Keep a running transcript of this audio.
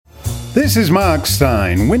This is Mark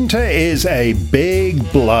Steyn. Winter is a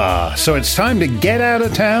big blah, so it's time to get out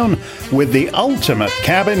of town with the ultimate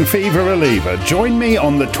cabin fever reliever. Join me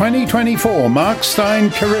on the 2024 Mark Steyn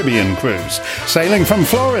Caribbean Cruise, sailing from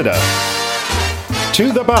Florida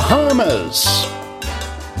to the Bahamas,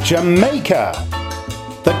 Jamaica,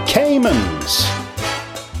 the Caymans,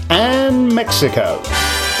 and Mexico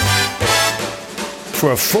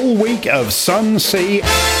for a full week of sun, sea,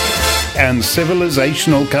 and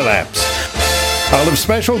civilizational collapse. I'll have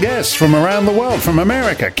special guests from around the world, from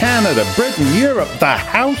America, Canada, Britain, Europe, the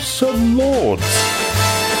House of Lords.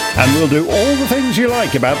 And we'll do all the things you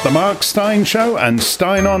like about the Mark Steyn Show and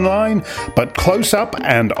SteynOnline, but close up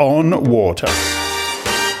and on water.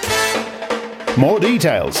 More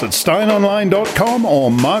details at SteynOnline.com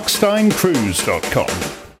or MarkSteynCruise.com.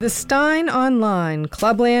 The SteynOnline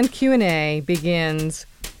Clubland Q&A begins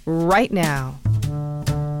right now.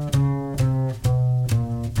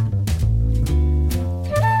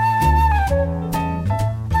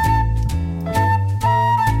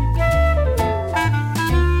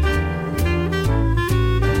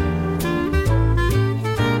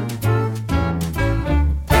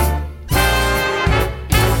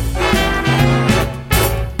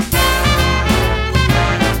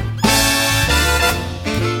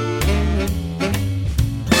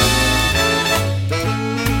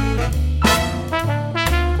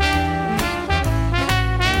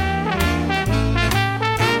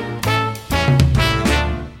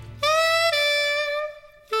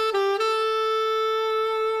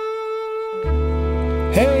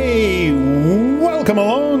 Welcome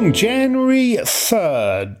along, January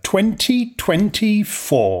 3rd,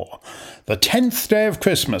 2024, the 10th day of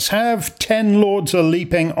Christmas. Have 10 lords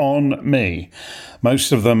a-leaping on me.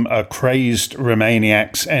 Most of them are crazed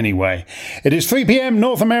Romaniacs anyway. It is 3 p.m.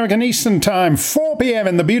 North American Eastern Time, 4 p.m.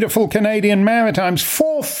 in the beautiful Canadian Maritimes,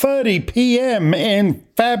 4:30 p.m. in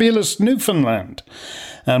fabulous Newfoundland.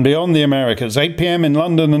 And beyond the Americas, 8 p.m. in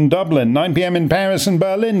London and Dublin, 9 p.m. in Paris and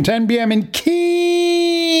Berlin, 10 p.m. in Kyiv,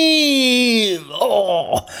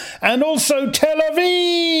 and also Tel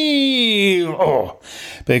Aviv,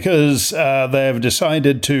 because they've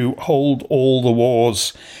decided to hold all the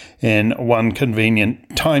wars in one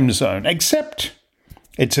convenient time zone, except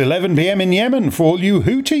it's 11 p.m. in Yemen for all you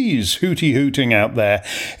Houthis hooting out there.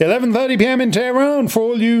 11:30 p.m. in Tehran for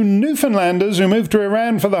all you Newfoundlanders who moved to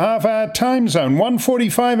Iran for the half-hour time zone.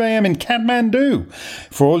 1:45 a.m. in Kathmandu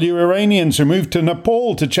for all you Iranians who moved to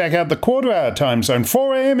Nepal to check out the quarter-hour time zone.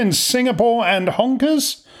 4 a.m. in Singapore and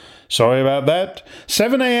Honkers. Sorry about that.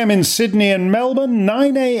 7 a.m. in Sydney and Melbourne.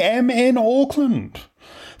 9 a.m. in Auckland.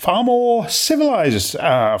 Far more civilized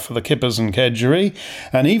for the Kippers and Kedgeree,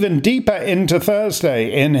 and even deeper into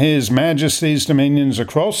Thursday in His Majesty's dominions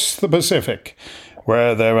across the Pacific,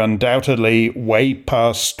 where they're undoubtedly way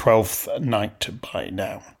past 12th night by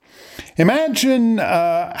now. Imagine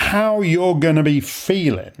how you're going to be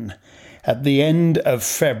feeling at the end of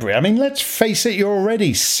February. I mean, let's face it, you're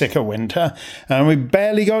already sick of winter, and we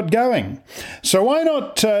barely got going. So why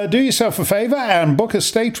not do yourself a favour and book a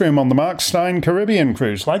stateroom on the Mark Steyn Caribbean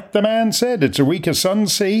Cruise? Like the man said, it's a week of sun,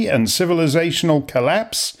 sea, and civilizational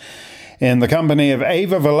collapse in the company of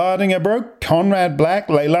Ava Valadingerbroek, Conrad Black,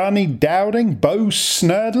 Leilani Dowding, Bo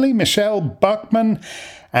Snerdley, Michelle Buckman,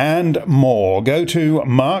 and more. Go to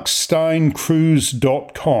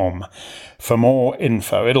MarkSteynCruise.com for more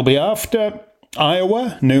info. It'll be after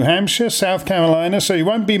Iowa, New Hampshire, South Carolina, so you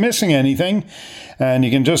won't be missing anything. And you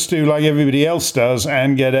can just do like everybody else does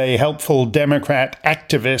and get a helpful Democrat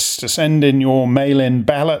activist to send in your mail-in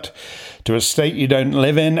ballot to a state you don't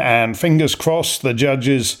live in, and fingers crossed the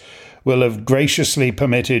judges will have graciously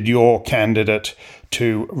permitted your candidate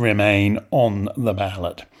to remain on the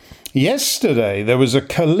ballot. Yesterday, there was a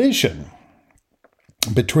collision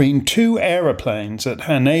between two aeroplanes at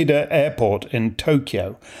Haneda Airport in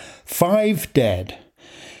Tokyo. 5 dead.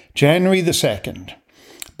 January the 2nd.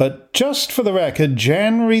 But just for the record,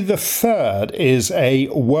 January the 3rd is a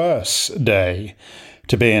worse day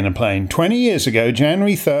to be in a plane. 20 years ago,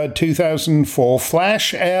 January 3rd, 2004,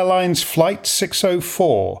 Flash Airlines Flight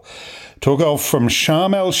 604 took off from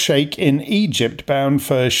Sharm el-Sheikh in Egypt, bound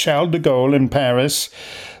for Charles de Gaulle in Paris.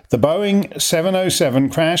 The Boeing 707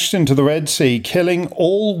 crashed into the Red Sea, killing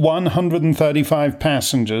all 135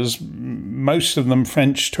 passengers, most of them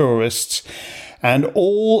French tourists, and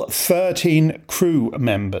all 13 crew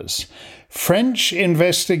members. French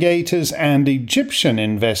investigators and Egyptian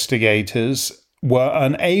investigators were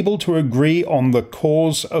unable to agree on the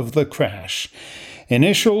cause of the crash.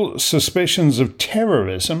 Initial suspicions of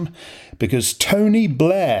terrorism because Tony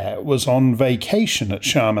Blair was on vacation at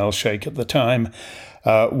Sharm el-Sheikh at the time,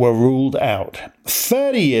 were ruled out.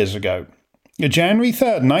 30 years ago, January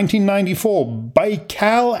 3rd, 1994,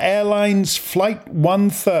 Baikal Airlines Flight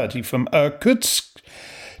 130 from Irkutsk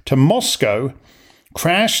to Moscow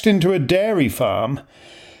crashed into a dairy farm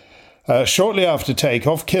shortly after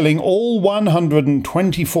takeoff, killing all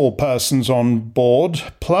 124 persons on board,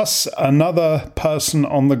 plus another person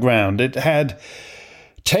on the ground. It had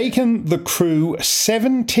taken the crew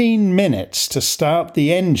 17 minutes to start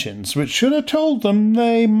the engines, which should have told them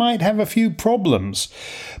they might have a few problems.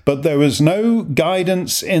 But there was no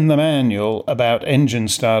guidance in the manual about engine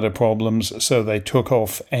starter problems, so they took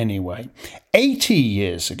off anyway. 80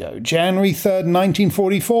 years ago, January 3rd,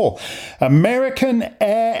 1944, American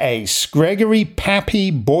air ace Gregory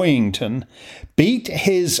Pappy Boyington beat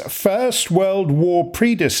his First World War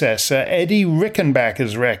predecessor Eddie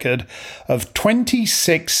Rickenbacker's record of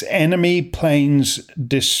 26 enemy planes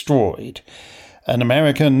destroyed. An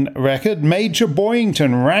American record, Major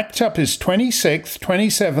Boyington racked up his 26th,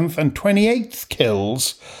 27th and 28th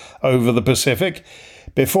kills over the Pacific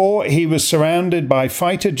before he was surrounded by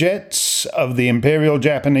fighter jets of the Imperial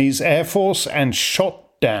Japanese Air Force and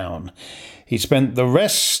shot down. He spent the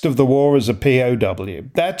rest of the war as a POW.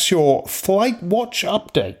 That's your Flight Watch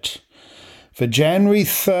update for January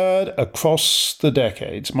 3rd across the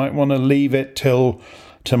decades. Might want to leave it till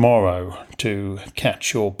tomorrow to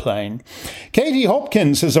catch your plane. Katie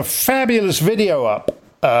Hopkins has a fabulous video up.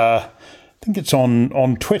 I think it's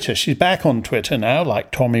on Twitter. She's back on Twitter now,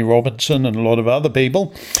 like Tommy Robinson and a lot of other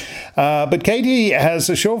people. But Katie has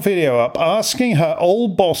a short video up asking her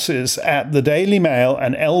old bosses at the Daily Mail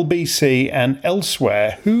and LBC and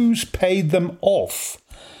elsewhere who's paid them off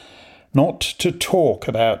not to talk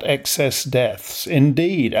about excess deaths.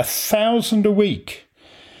 Indeed, 1,000 a week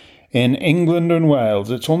in England and Wales.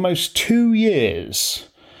 It's almost 2 years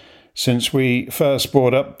since we first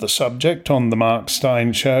brought up the subject on the Mark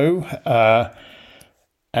Steyn Show.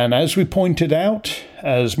 And as we pointed out,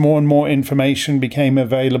 as more and more information became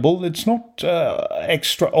available, it's not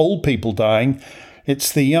extra old people dying.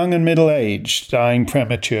 It's the young and middle-aged dying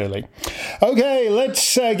prematurely. Okay,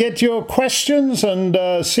 let's get your questions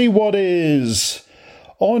and see what is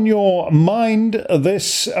on your mind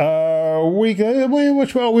this week.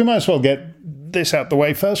 We might as well get this out the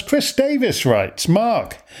way first. Chris Davis writes,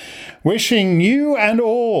 Mark, wishing you and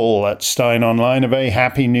all at SteynOnline a very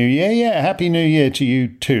happy new year. Yeah, happy new year to you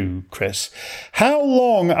too, Chris. How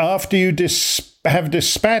long after you have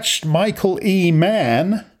dispatched Michael E.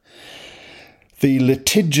 Mann, the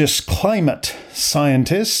litigious climate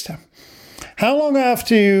scientist, how long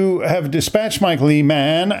after you have dispatched Michael E.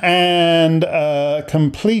 Mann and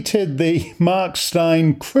completed the Mark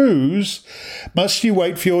Steyn cruise, must you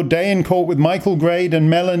wait for your day in court with Michael Grade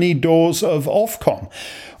and Melanie Dawes of Ofcom?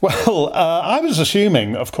 Well, I was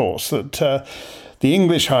assuming, of course, that the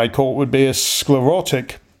English High Court would be as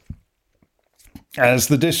sclerotic as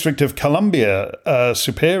the District of Columbia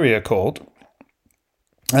Superior Court,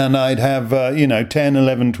 and I'd have, 10,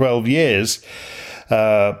 11, 12 years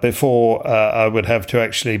before I would have to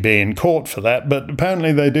actually be in court for that. But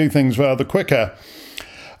apparently they do things rather quicker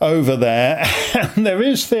over there. And there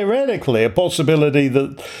is theoretically a possibility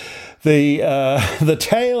that the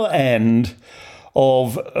tail end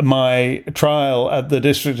of my trial at the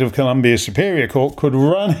District of Columbia Superior Court could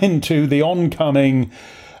run into the oncoming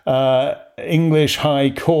English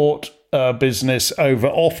High Court business over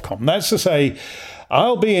Ofcom. That's to say,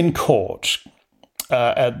 I'll be in court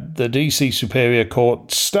at the DC Superior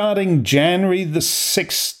Court starting January the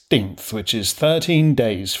 16th, which is 13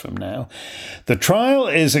 days from now. The trial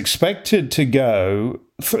is expected to go.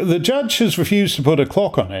 The judge has refused to put a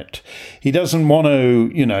clock on it. He doesn't want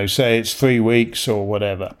to, say it's 3 weeks or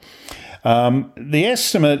whatever. The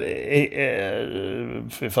estimate,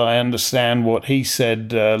 if I understand what he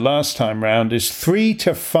said last time round, is 3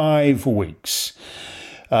 to 5 weeks.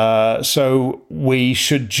 So we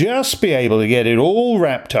should just be able to get it all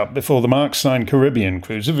wrapped up before the Mark Steyn Caribbean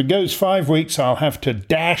cruise. If it goes 5 weeks, I'll have to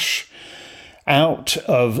dash out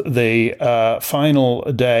of the final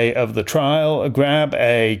day of the trial, grab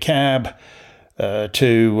a cab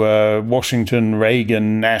to Washington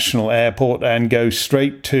Reagan National Airport and go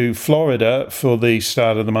straight to Florida for the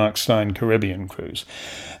start of the Mark Steyn Caribbean cruise.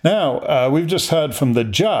 Now, we've just heard from the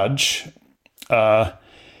judge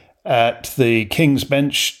at the King's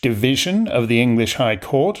Bench Division of the English High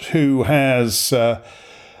Court, who has said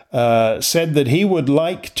that he would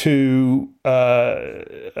like to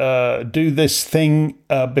do this thing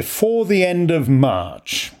before the end of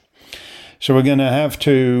March. So we're going to have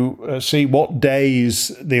to see what days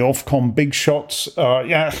the Ofcom big shots are.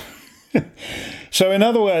 Yeah, So in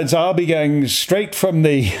other words, I'll be going straight from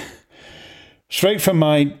my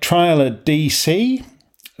trial at DC,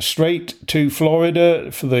 straight to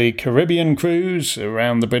Florida for the Caribbean cruise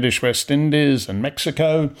around the British West Indies and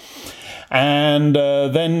Mexico. And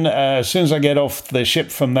then as soon as I get off the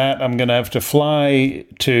ship from that, I'm going to have to fly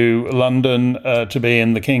to London to be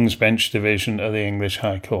in the King's Bench Division of the English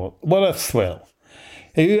High Court. What a thrill.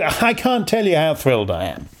 I can't tell you how thrilled I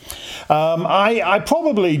am. I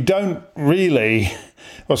probably don't really,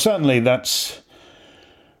 well, certainly that's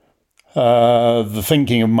the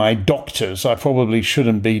thinking of my doctors. I probably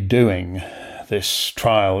shouldn't be doing this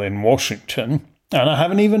trial in Washington. And I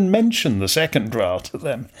haven't even mentioned the second trial to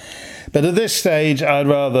them. But at this stage, I'd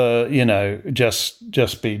rather,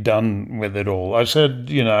 just be done with it all. I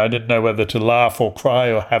said, I didn't know whether to laugh or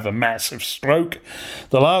cry or have a massive stroke.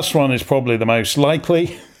 The last one is probably the most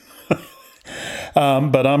likely.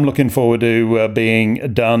 But I'm looking forward to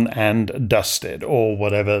being done and dusted, or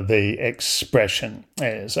whatever the expression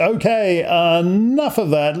is. Okay, enough of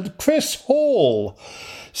that. Chris Hall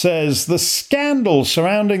says, the scandal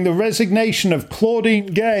surrounding the resignation of Claudine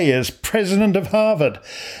Gay as president of Harvard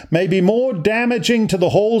may be more damaging to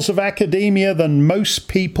the halls of academia than most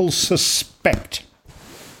people suspect.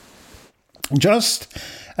 Just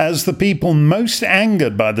as the people most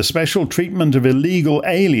angered by the special treatment of illegal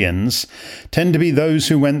aliens tend to be those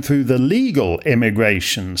who went through the legal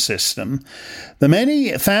immigration system, the many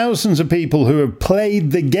thousands of people who have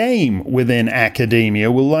played the game within academia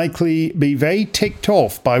will likely be very ticked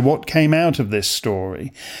off by what came out of this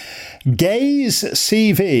story. Gay's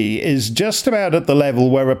CV is just about at the level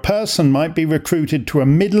where a person might be recruited to a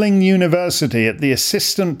middling university at the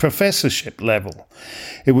assistant professorship level.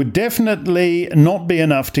 It would definitely not be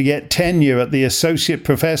enough to get tenure at the associate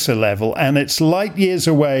professor level, and it's light years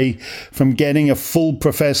away from getting a full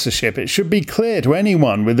professorship. It should be clear to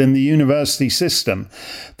anyone within the university system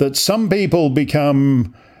that some people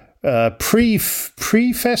become prefessors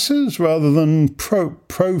rather than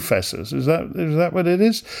professors. Is that what it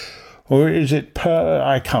is? Or is it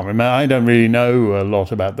I can't remember. I don't really know a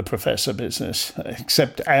lot about the professor business,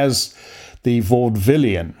 except as the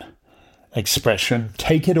vaudevillian expression,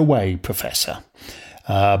 take it away, professor,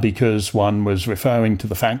 because one was referring to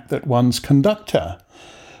the fact that one's conductor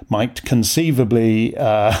might conceivably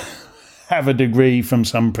have a degree from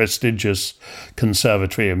some prestigious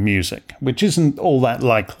conservatory of music, which isn't all that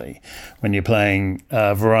likely when you're playing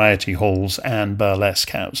variety halls and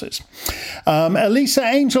burlesque houses. Elisa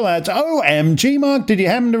Angel adds, OMG, Mark, did you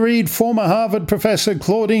happen to read former Harvard professor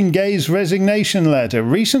Claudine Gay's resignation letter?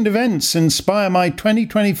 Recent events inspire my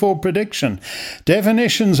 2024 prediction.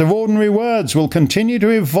 Definitions of ordinary words will continue to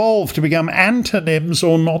evolve to become antonyms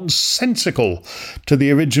or nonsensical to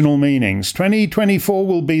the original meanings. 2024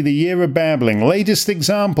 will be the year of babbling. Latest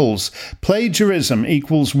examples: plagiarism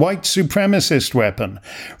equals white supremacist weapon.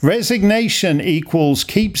 Resignation equals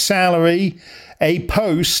keep salary, a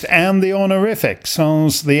post, and the honorific,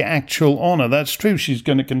 sans the actual honour. That's true. She's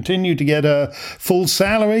going to continue to get her full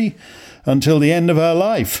salary until the end of her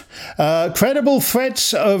life. Credible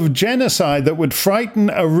threats of genocide that would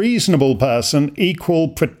frighten a reasonable person equal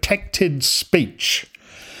protected speech.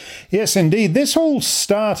 Yes, indeed. This all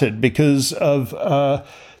started because of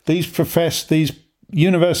these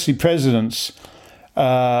university presidents'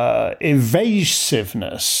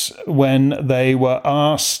 evasiveness when they were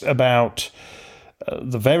asked about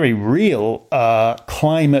the very real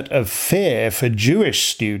climate of fear for Jewish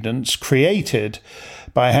students created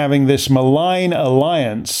by having this malign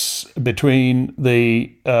alliance between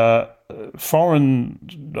the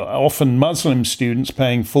foreign, often Muslim students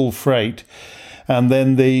paying full freight, and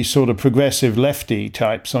then the sort of progressive lefty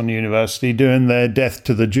types on university doing their death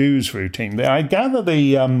to the Jews routine. I gather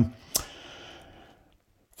the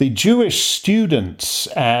Jewish students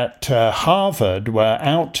at Harvard were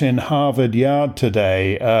out in Harvard Yard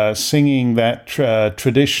today singing that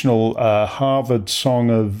traditional Harvard song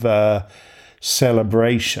of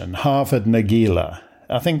celebration, Harvard Nagila.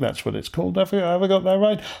 I think that's what it's called. Have I got that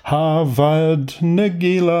right? Harvard,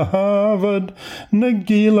 Nagila, Harvard,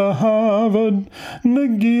 Nagila, Harvard,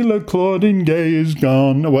 Nagila, Claudine Gay is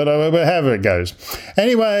gone, whatever, however it goes.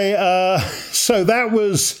 Anyway, so that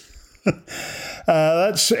was...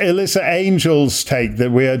 that's Elissa Angel's take,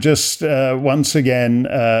 that we are just once again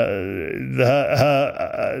the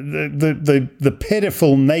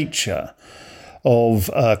pitiful nature of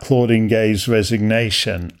Claudine Gay's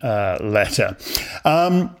resignation letter.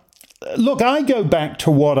 Look, I go back to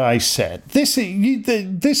what I said. This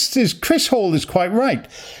is Chris Hall is quite right.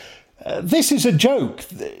 this is a joke.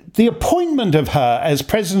 The appointment of her as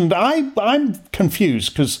president, I'm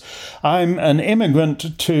confused because I'm an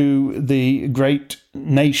immigrant to the great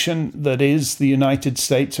nation that is the United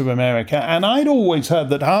States of America, and I'd always heard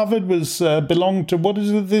that Harvard was belonged to, what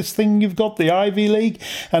is this thing you've got, the Ivy League,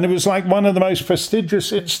 and it was like one of the most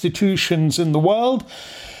prestigious institutions in the world.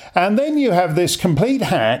 And then you have this complete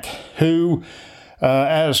hack who,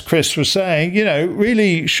 as Chris was saying,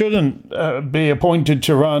 really shouldn't be appointed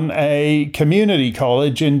to run a community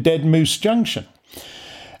college in Dead Moose Junction.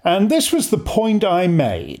 And this was the point I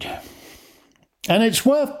made. And it's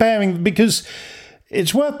worth bearing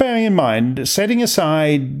in mind, setting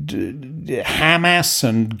aside Hamas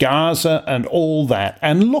and Gaza and all that,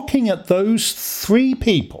 and looking at those three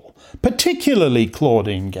people, particularly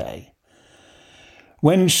Claudine Gay,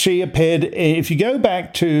 when she appeared, if you go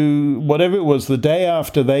back to whatever it was, the day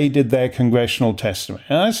after they did their congressional testimony,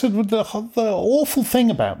 and I said, well, the awful thing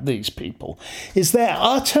about these people is their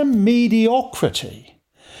utter mediocrity.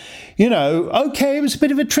 Okay, it was a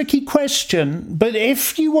bit of a tricky question, but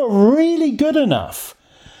if you were really good enough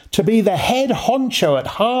to be the head honcho at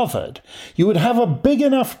Harvard, you would have a big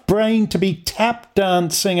enough brain to be tap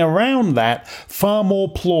dancing around that far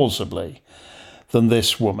more plausibly than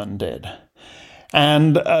this woman did.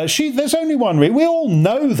 And there's only one reason. We all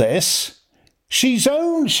know this. She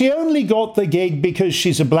only got the gig because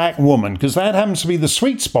she's a black woman, because that happens to be the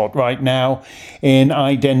sweet spot right now in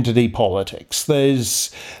identity politics.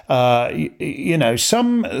 There's, some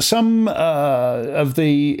of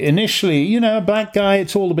the initially, a black guy,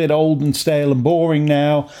 it's all a bit old and stale and boring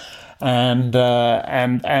now. And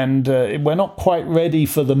we're not quite ready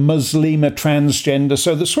for the Muslima transgender.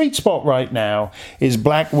 So the sweet spot right now is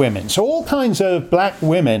black women. So all kinds of black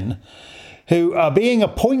women who are being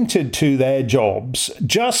appointed to their jobs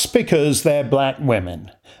just because they're black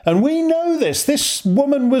women. And we know this. This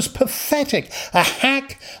woman was pathetic. A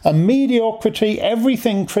hack, a mediocrity.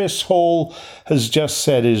 Everything Chris Hall has just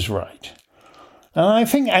said is right.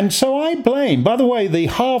 And so I blame, by the way, the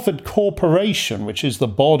Harvard Corporation, which is the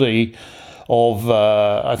body of,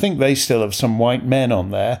 I think they still have some white men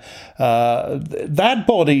on there, that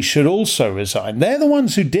body should also resign. They're the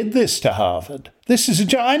ones who did this to Harvard. This is a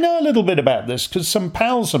joke. I know a little bit about this because some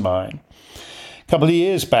pals of mine a couple of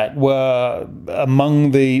years back were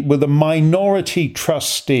the minority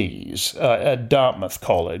trustees at Dartmouth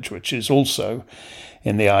College, which is also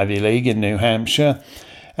in the Ivy League in New Hampshire.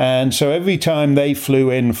 And so every time they flew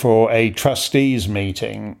in for a trustees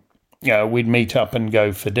meeting, we'd meet up and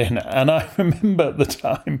go for dinner. And I remember at the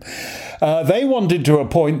time, they wanted to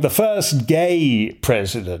appoint the first gay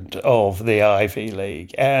president of the Ivy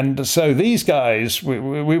League. And so these guys, we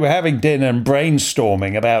were having dinner and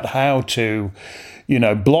brainstorming about how to,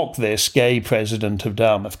 block this gay president of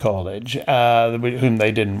Dartmouth College, whom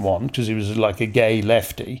they didn't want because he was like a gay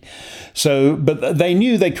lefty. So, but they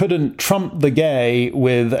knew they couldn't trump the gay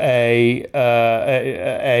with a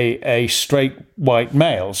straight white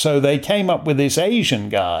male. So they came up with this Asian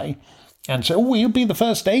guy and said, "Oh, you'll be the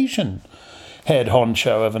first Asian head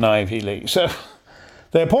honcho of an Ivy League." So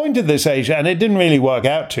they appointed this Asian, and it didn't really work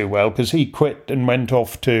out too well because he quit and went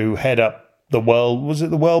off to head up the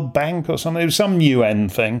World Bank or something? It was some UN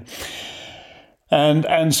thing.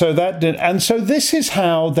 And so that did, and so this is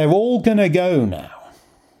how they're all going to go now,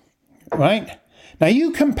 right? Now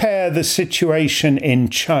you compare the situation in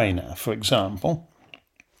China, for example.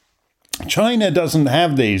 China doesn't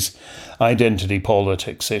have these identity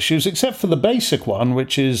politics issues, except for the basic one,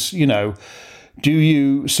 which is, do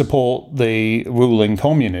you support the ruling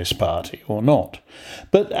Communist Party or not?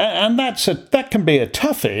 But and that can be a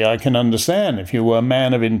toughie. I can understand if you were a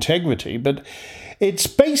man of integrity, but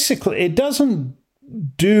it doesn't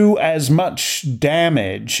do as much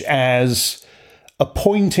damage as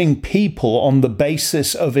appointing people on the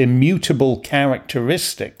basis of immutable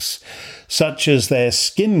characteristics, such as their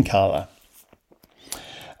skin color,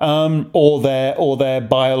 or their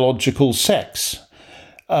biological sex.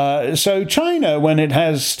 So China, when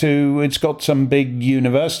it's got some big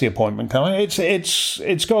university appointment coming, it's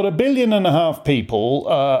got 1.5 billion people,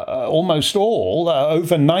 almost all,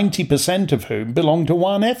 over 90% of whom belong to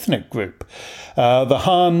one ethnic group. The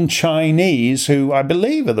Han Chinese, who I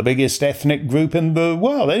believe are the biggest ethnic group in the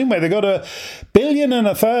world. Anyway, they've got 1.3 billion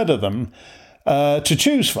of them to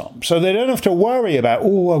choose from. So they don't have to worry about,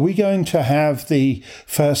 are we going to have the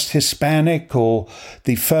first Hispanic or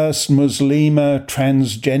the first Muslima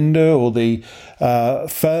transgender or the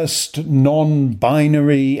first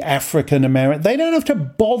non-binary African American. They don't have to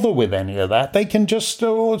bother with any of that. They can just say,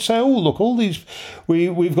 look, all these,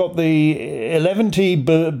 we've got the 11th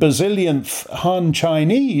bazillionth Han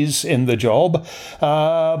Chinese in the job,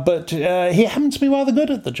 but he happens to be rather good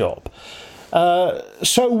at the job.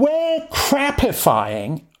 So we're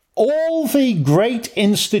crapifying all the great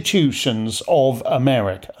institutions of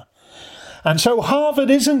America. And so Harvard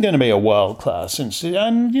isn't going to be a world-class institute.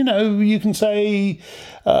 And, you can say,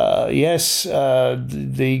 yes,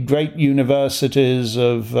 the great universities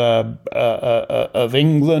of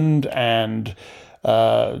England and,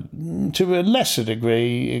 to a lesser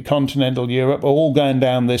degree, continental Europe are all going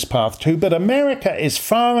down this path too. But America is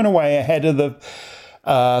far and away ahead of the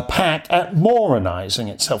pack at moronizing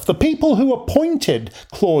itself. The people who appointed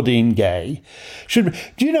Claudine Gay should...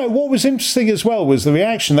 Do you know what was interesting as well was the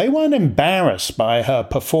reaction? They weren't embarrassed by her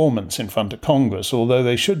performance in front of Congress, although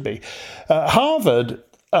they should be. Harvard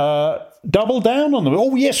doubled down on them.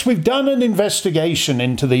 Oh, yes, we've done an investigation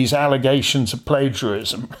into these allegations of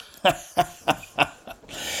plagiarism.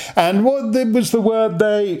 And what was the word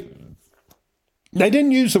they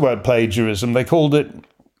didn't use the word plagiarism. They called it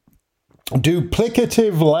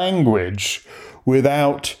duplicative language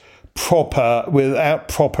without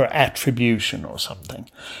proper attribution or something.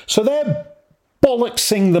 So they're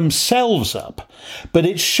bollocksing themselves up. But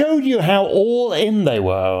it showed you how all in they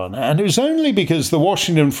were on that. And it was only because the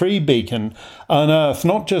Washington Free Beacon unearthed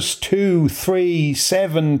not just 2, 3,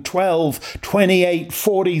 7, 12, 28,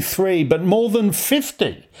 43, but more than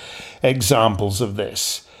 50 examples of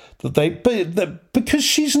this. Because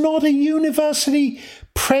she's not a university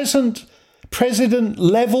president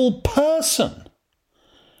level person.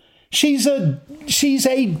 She's a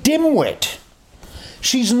dimwit.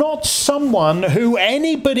 She's not someone who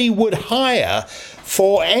anybody would hire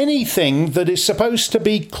for anything that is supposed to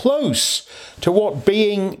be close to what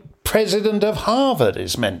being president of Harvard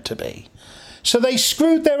is meant to be. So they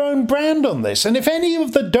screwed their own brand on this. And if any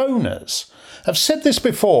of the donors... I've said this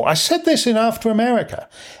before. I said this in After America.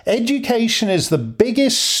 Education is the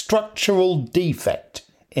biggest structural defect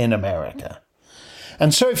in America.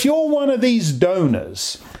 And so if you're one of these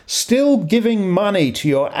donors still giving money to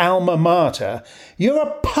your alma mater, you're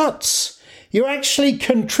a putz. You're actually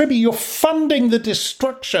contributing. You're funding the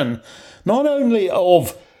destruction not only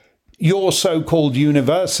of your so-called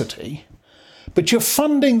university, but you're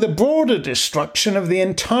funding the broader destruction of the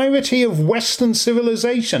entirety of Western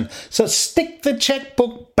civilization. So stick the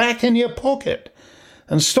checkbook back in your pocket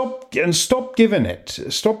and stop giving it.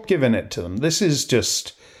 Stop giving it to them. This is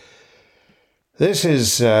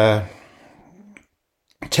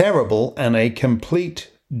terrible and a complete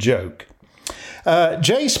joke.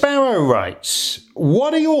 Jay Sparrow writes,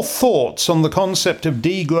 what are your thoughts on the concept of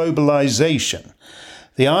deglobalization?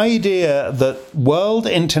 The idea that world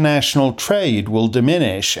international trade will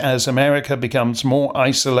diminish as America becomes more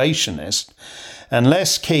isolationist and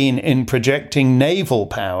less keen in projecting naval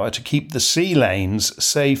power to keep the sea lanes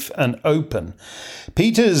safe and open.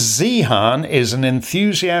 Peter Zehan is an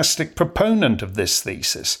enthusiastic proponent of this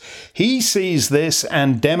thesis. He sees this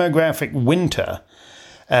and demographic winter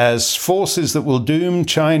as forces that will doom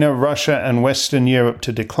China, Russia, and Western Europe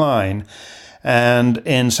to decline, and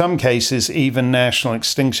in some cases, even national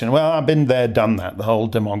extinction. Well, I've been there, done that, the whole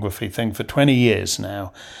demography thing for 20 years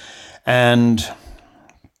now. And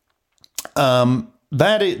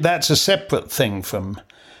that's a separate thing from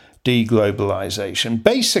deglobalization.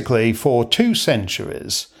 Basically, for 2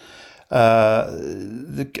 centuries,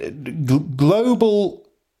 the global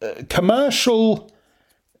commercially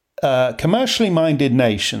minded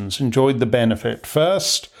nations enjoyed the benefit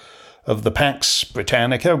first of the Pax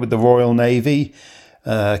Britannica with the Royal Navy,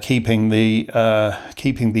 keeping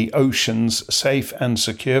the oceans safe and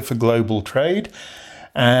secure for global trade,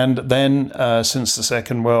 and then since the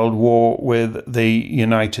Second World War with the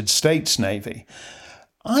United States Navy.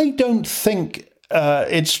 I don't think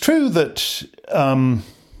it's true that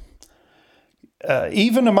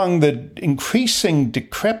even among the increasing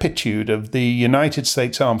decrepitude of the United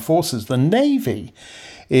States Armed Forces, the Navy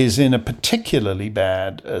is in a particularly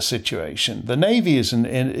bad situation. The Navy is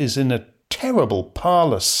in a terrible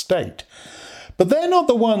parlous state. But they're not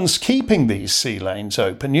the ones keeping these sea lanes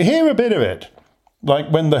open. You hear a bit of it, like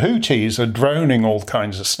when the Houthis are droning all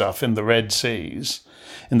kinds of stuff in the Red Sea,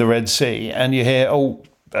 and you hear,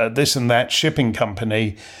 this and that shipping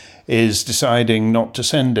company is deciding not to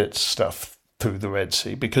send its stuff through the Red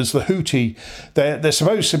Sea, because the Houthi, they're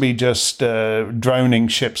supposed to be just droning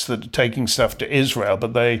ships that are taking stuff to Israel,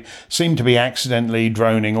 but they seem to be accidentally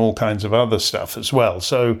droning all kinds of other stuff as well.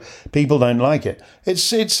 So people don't like it.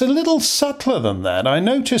 It's a little subtler than that. I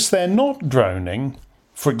notice they're not droning,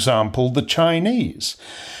 for example, the Chinese.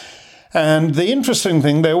 And the interesting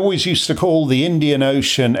thing, they always used to call the Indian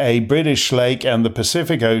Ocean a British lake and the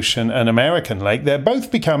Pacific Ocean an American lake. They're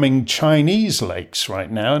both becoming Chinese lakes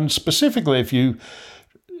right now. And specifically, if you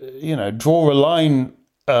draw a line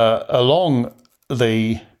along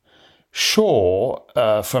the shore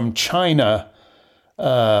from China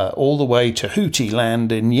all the way to Houthi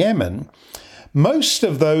land in Yemen, most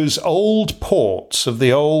of those old ports of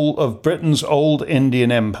Britain's old Indian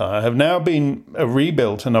Empire have now been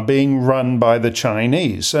rebuilt and are being run by the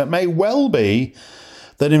Chinese. So it may well be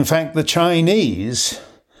that, in fact, the Chinese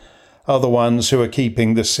are the ones who are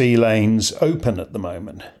keeping the sea lanes open at the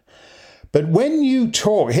moment. But when you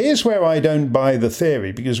talk, here's where I don't buy the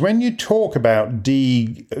theory, because when you talk about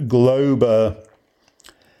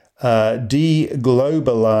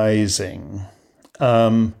deglobalizing,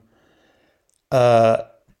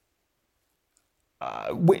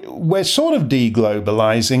 we're sort of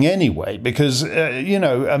deglobalizing anyway, because,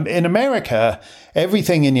 in America,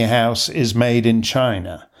 everything in your house is made in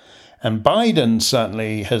China. And Biden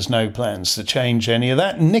certainly has no plans to change any of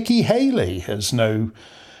that. Nikki Haley has no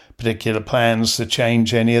particular plans to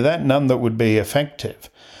change any of that, none that would be effective.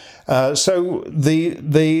 So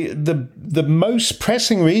the most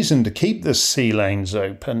pressing reason to keep the sea lanes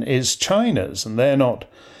open is China's, and they're not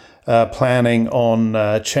planning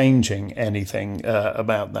on changing anything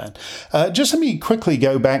about that. Just let me quickly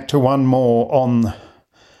go back to one more on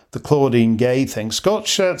the Claudine Gay thing. Scott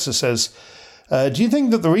Scherzer says, do you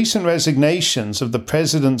think that the recent resignations of the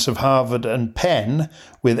presidents of Harvard and Penn,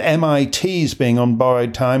 with MIT's being on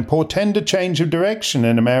borrowed time, portend a change of direction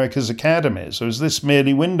in America's academies, or is this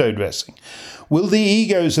merely window dressing? Will the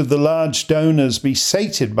egos of the large donors be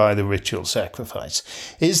sated by the ritual sacrifice?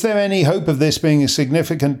 Is there any hope of this being a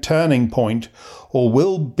significant turning point, or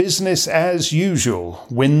will business as usual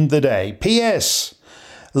win the day? P.S.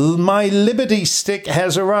 My Liberty Stick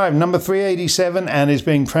has arrived, number 387, and is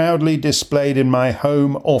being proudly displayed in my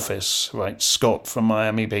home office, writes Scott from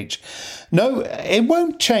Miami Beach. No, it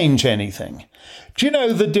won't change anything. Do you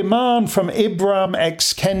know the demand from Ibram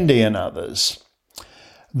X. Kendi and others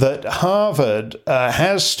that Harvard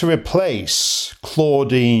has to replace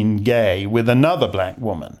Claudine Gay with another black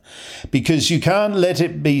woman, because you can't let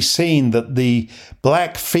it be seen that the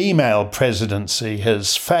black female presidency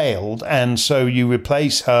has failed, and so you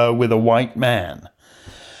replace her with a white man.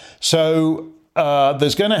 So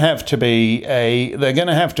there's going to have to be they're going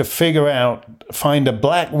to have to find a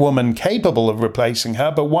black woman capable of replacing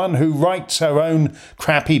her, but one who writes her own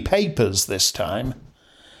crappy papers this time.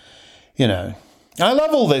 I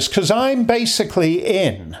love all this because I'm basically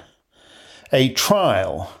in a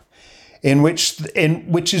trial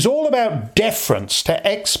which is all about deference to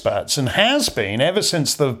experts, and has been ever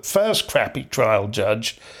since the first crappy trial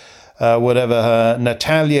judge,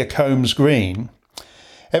 Natalia Combs Green,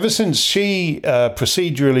 ever since she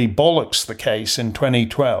procedurally bollocks the case in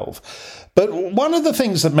 2012. But one of the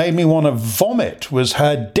things that made me want to vomit was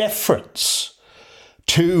her deference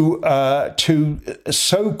to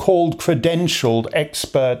so-called credentialed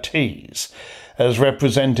expertise, as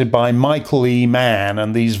represented by Michael E. Mann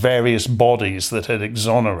and these various bodies that had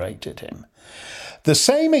exonerated him. The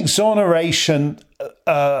same exoneration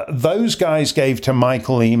those guys gave to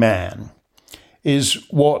Michael E. Mann is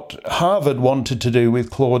what Harvard wanted to do with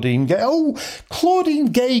Claudine Gay. Oh, Claudine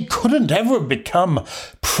Gay couldn't ever become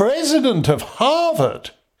president of Harvard.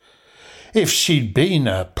 If she'd been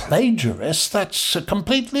a plagiarist, that's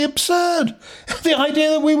completely absurd. The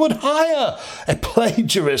idea that we would hire a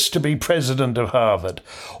plagiarist to be president of Harvard.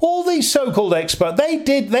 All these so-called experts,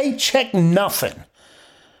 they check nothing.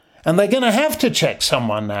 And they're going to have to check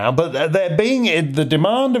someone now, but they're being the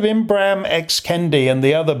demand of Ibram X. Kendi and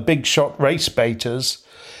the other big shot race baiters.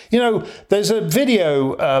 There's a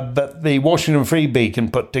video that the Washington Free Beacon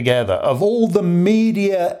put together of all the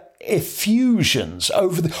media effusions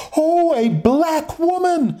over a black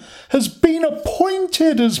woman has been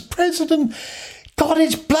appointed as president. God,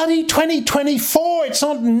 it's bloody 2024. It's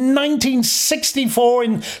not 1964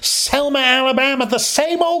 in Selma, Alabama. The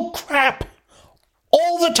same old crap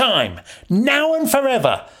all the time, now and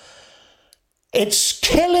forever. It's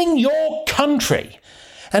killing your country.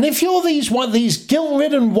 And if you're these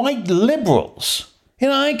guilt-ridden white liberals,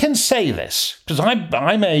 I can say this because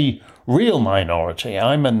I'm a real minority.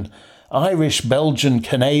 I'm an Irish, Belgian,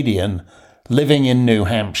 Canadian living in New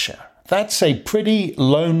Hampshire. That's a pretty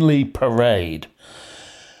lonely parade.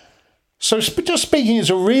 So just speaking as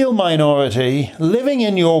a real minority, living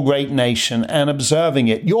in your great nation and observing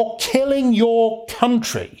it, you're killing your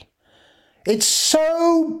country. It's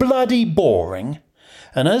so bloody boring.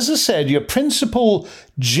 And as I said, your principal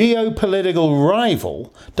geopolitical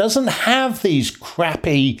rival doesn't have these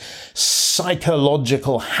crappy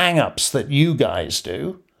psychological hang-ups that you guys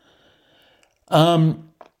do.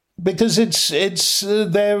 Because they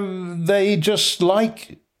just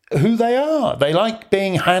like who they are. They like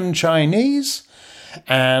being Han Chinese,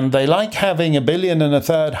 and they like having 1 billion and a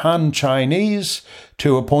third Han Chinese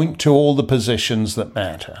to appoint to all the positions that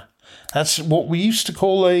matter. That's what we used to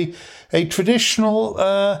call a traditional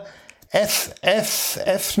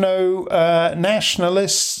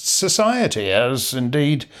ethno-nationalist society, as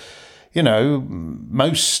indeed,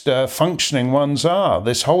 most functioning ones are.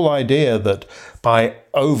 This whole idea that by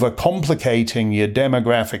overcomplicating your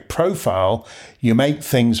demographic profile, you make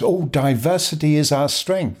things, diversity is our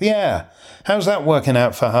strength. Yeah. How's that working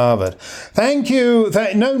out for Harvard? Thank you.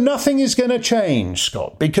 No, nothing is going to change,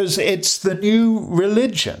 Scott, because it's the new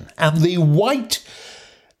religion. And the white...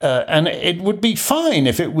 and it would be fine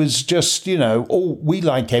if it was just, we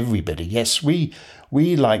like everybody. Yes, we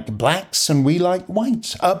like blacks and we like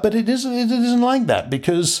whites. But it isn't like that,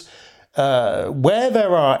 because where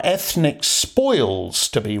there are ethnic spoils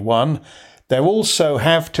to be won, there also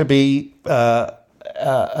have to be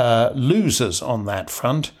losers on that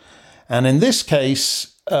front. And in this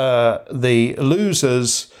case, the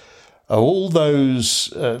losers are all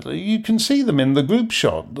those, you can see them in the group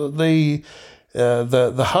shot, the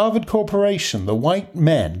Harvard Corporation, the white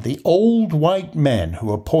men, the old white men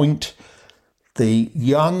who appoint the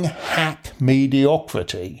young hack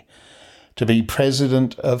mediocrity to be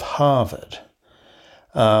president of Harvard.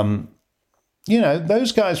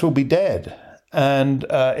 Those guys will be dead. And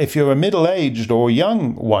if you're a middle-aged or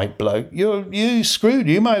young white bloke, you're screwed.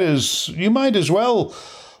 You might as well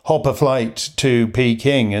hop a flight to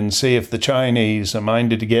Peking and see if the Chinese are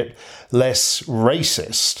minded to get less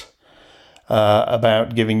racist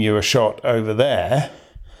about giving you a shot over there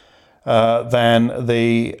than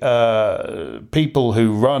the people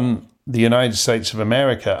who run the United States of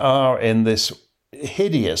America are in this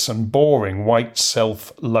hideous and boring white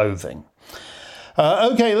self-loathing.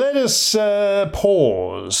 Okay, let us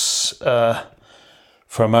pause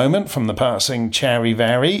for a moment from the passing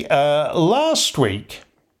charivari. Last week,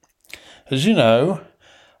 as you know,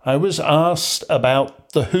 I was asked about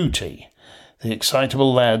the Houthi, the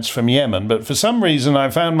excitable lads from Yemen, but for some reason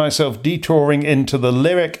I found myself detouring into the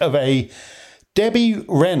lyric of a Debbie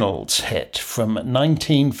Reynolds hit from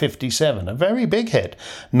 1957, a very big hit,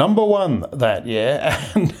 #1 that year,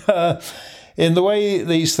 and in the way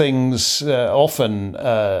these things often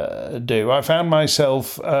do, I found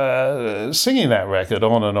myself singing that record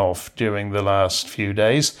on and off during the last few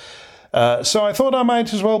days. So I thought I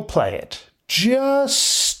might as well play it.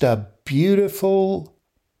 Just a beautiful,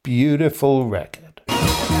 beautiful record.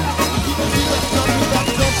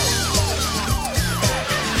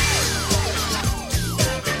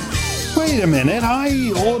 Wait a minute,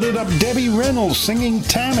 I ordered up Debbie Reynolds singing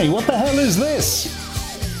Tammy. What the hell is this?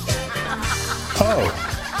 Oh,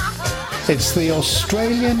 it's the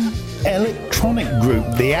Australian electronic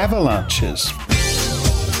group, the Avalanches.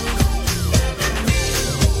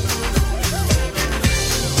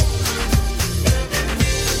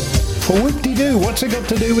 Well, whoop-de-doo, what's it got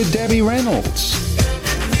to do with Debbie Reynolds?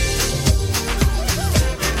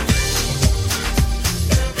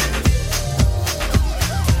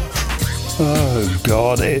 Oh,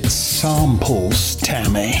 God, it samples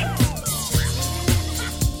Tammy.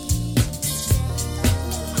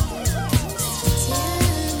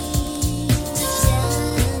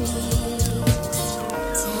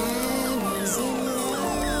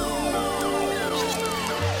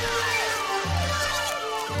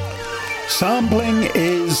 Sampling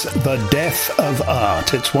is the death of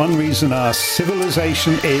art. It's one reason our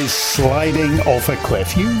civilization is sliding off a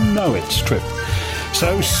cliff. You know it's true.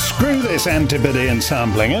 So screw this Antipodean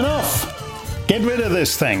sampling. Enough! Get rid of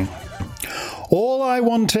this thing. All I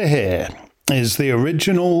want to hear is the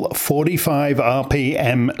original 45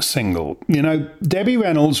 RPM single. Debbie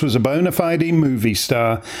Reynolds was a bona fide movie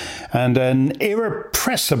star and an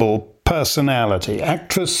irrepressible personality,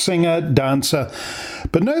 actress, singer, dancer,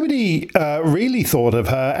 but nobody really thought of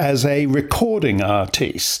her as a recording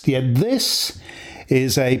artiste. Yet this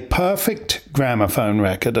is a perfect gramophone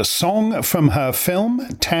record, a song from her film,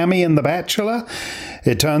 Tammy and the Bachelor.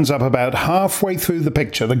 It turns up about halfway through the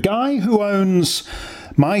picture. The guy who owns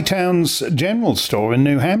my town's general store in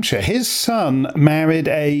New Hampshire. His son married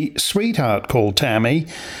a sweetheart called Tammy,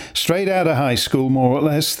 straight out of high school, more or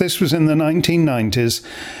less. This was in the 1990s,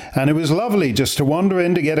 and it was lovely just to wander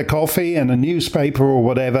in to get a coffee and a newspaper or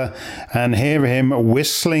whatever and hear him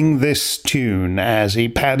whistling this tune as he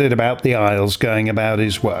padded about the aisles going about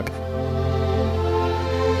his work.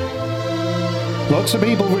 Lots of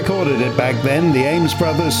people recorded it back then. The Ames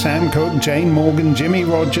brothers, Sam Cooke, Jane Morgan, Jimmy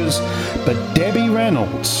Rogers. But Debbie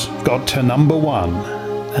Reynolds got to number 1,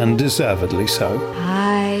 and deservedly so.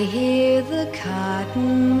 I hear the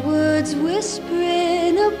cottonwoods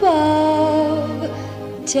whispering above.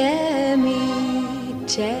 Tammy,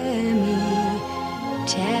 Tammy,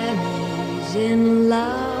 Tammy's in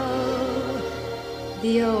love.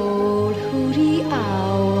 The old hooty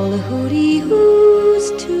owl hooty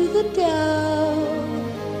hoos to the dove.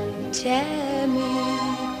 Tammy,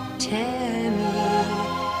 Tammy,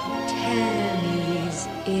 Tammy's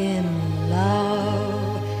in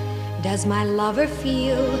love. Does my lover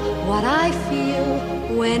feel what I feel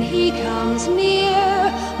when he comes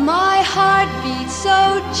near? My heart beats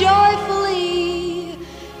so joyfully,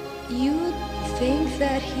 you'd think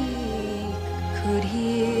that he could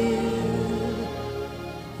hear.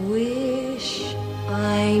 Wish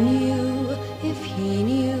I knew if he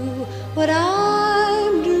knew what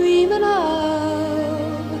I'm dreaming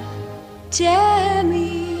of.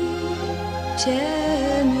 Tammy,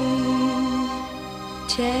 Tammy,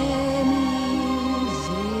 Tammy's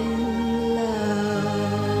in love.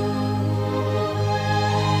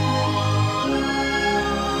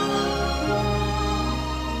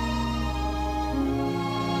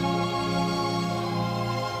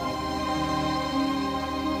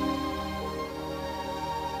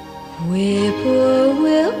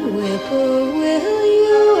 Whippoorwill,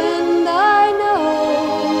 you and I know.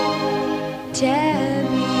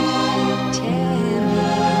 Tammy,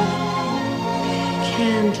 Tammy,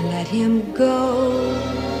 can't let him go.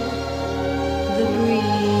 The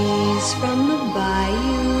breeze from the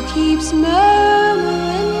bayou keeps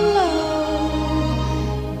murmuring low.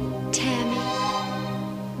 Tammy,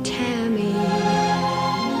 Tammy,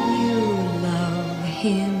 you love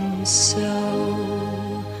him so.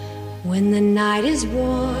 When the night is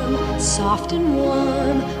warm, soft and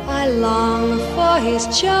warm, I long for his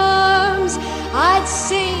charms. I'd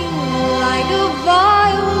sing like a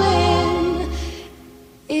violin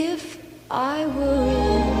if I were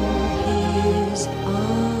in his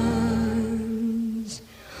arms.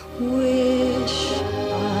 Wish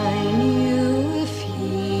I knew if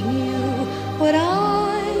he knew what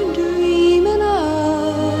I'm dreaming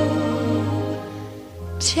of.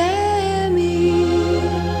 Tammy,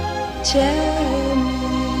 Tammy,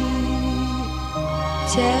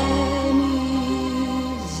 Tammy's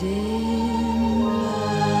in love.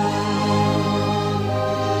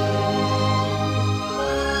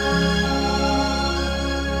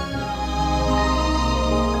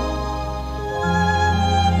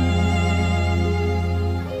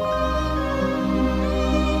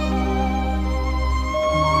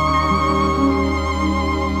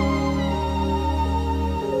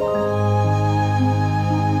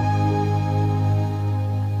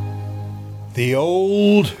 The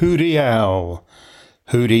old hooty owl,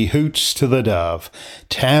 hooty hoots to the dove.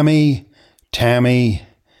 Tammy, Tammy,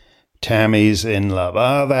 Tammy's in love.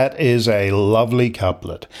 Ah, that is a lovely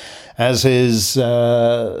couplet. As is,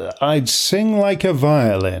 I'd sing like a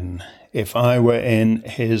violin if I were in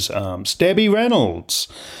his arms. Debbie Reynolds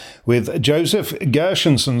with Joseph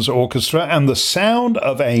Gershonson's orchestra and the sound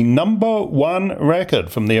of a number 1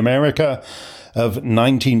 record from the America of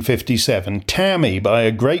 1957, Tammy, by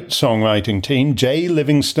a great songwriting team, Jay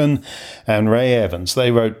Livingston and Ray Evans. They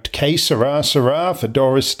wrote Que Sera Sera for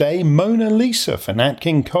Doris Day, Mona Lisa for Nat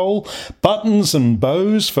King Cole, Buttons and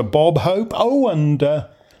Bows for Bob Hope. Oh, and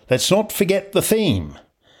let's not forget the theme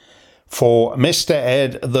for Mr.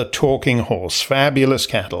 Ed the Talking Horse. Fabulous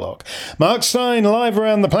catalogue. Mark Steyn, live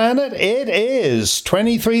around the planet. It is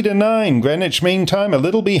 23 to 9 Greenwich Mean Time, a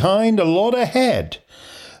little behind, a lot ahead,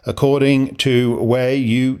 according to where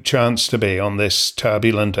you chance to be on this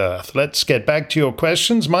turbulent earth. Let's get back to your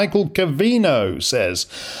questions. Michael Cavino says,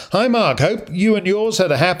 Hi Mark, hope you and yours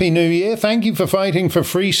had a happy new year. Thank you for fighting for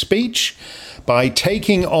free speech by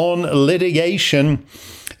taking on litigation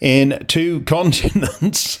in 2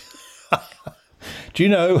 continents. Do you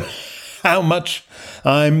know how much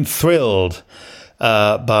I'm thrilled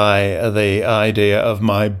by the idea of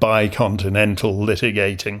my bicontinental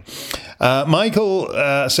litigating. Michael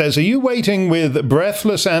says, are you waiting with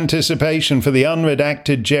breathless anticipation for the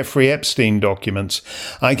unredacted Jeffrey Epstein documents?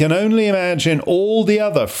 I can only imagine all the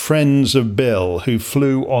other friends of Bill who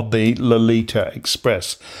flew on the Lolita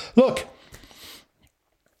Express. Look,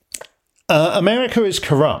 America is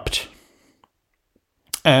corrupt,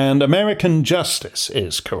 and American justice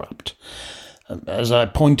is corrupt, as I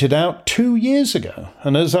pointed out 2 years ago,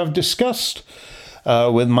 and as I've discussed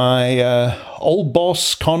with my old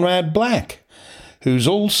boss, Conrad Black, who's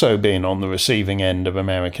also been on the receiving end of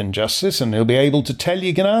American justice, and he'll be able to tell you.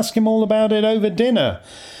 You can ask him all about it over dinner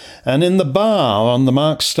and in the bar on the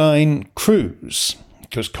Mark Steyn cruise,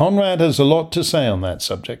 because Conrad has a lot to say on that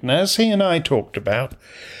subject. And as he and I talked about,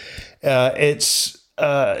 it's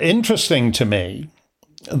interesting to me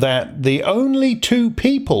that the only two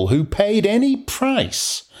people who paid any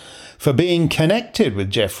price for being connected with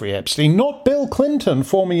Jeffrey Epstein, not Bill Clinton,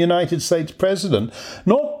 former United States president,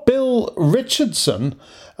 not Bill Richardson,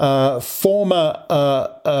 former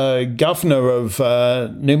governor of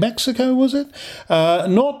New Mexico, was it?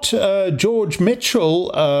 Not George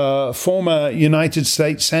Mitchell, former United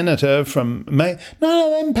States senator from Maine. None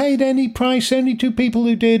of them paid any price. Only two people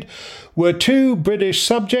who did were two British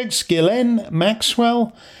subjects, Ghislaine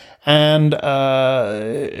Maxwell and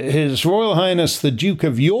His Royal Highness the Duke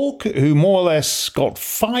of York, who more or less got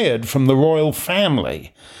fired from the royal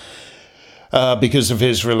family because of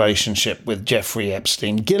his relationship with Jeffrey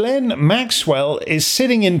Epstein. Ghislaine Maxwell is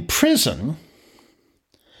sitting in prison,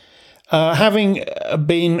 having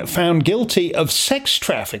been found guilty of sex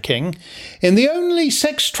trafficking in the only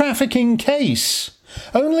sex trafficking case,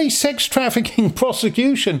 only sex trafficking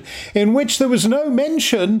prosecution in which there was no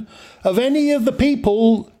mention of any of the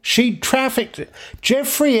people she'd trafficked.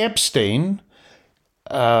 Jeffrey Epstein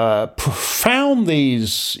found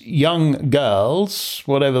these young girls,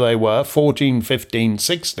 whatever they were, 14, 15,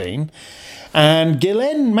 16, and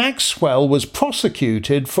Ghislaine Maxwell was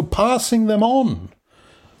prosecuted for passing them on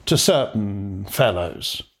to certain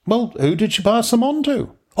fellows. Well, who did she pass them on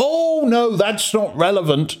to? Oh, no, that's not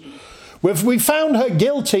relevant. We found her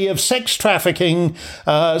guilty of sex trafficking,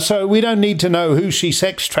 so we don't need to know who she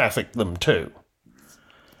sex trafficked them to.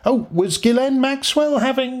 Oh, was Ghislaine Maxwell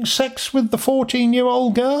having sex with the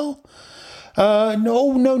 14-year-old girl?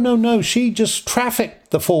 No. She just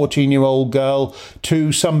trafficked the 14-year-old girl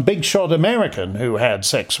to some big shot American who had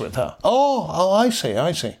sex with her. Oh, I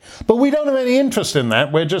see. But we don't have any interest in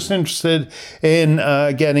that. We're just interested in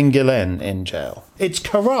getting Ghislaine in jail. It's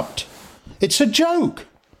corrupt. It's a joke.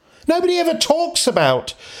 Nobody ever talks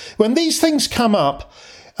about, when these things come up,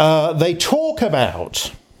 they talk about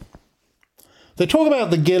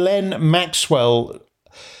the Ghislaine Maxwell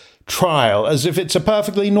trial as if it's a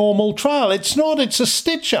perfectly normal trial. It's not. It's a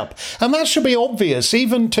stitch-up. And that should be obvious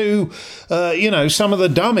even to, some of the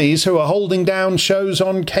dummies who are holding down shows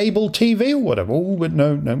on cable TV or whatever. Oh, but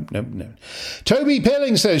no. Toby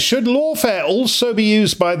Pilling says, should lawfare also be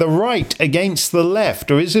used by the right against the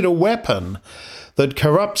left, or is it a weapon that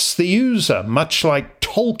corrupts the user, much like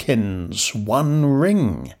Tolkien's One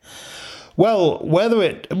Ring? Well, whether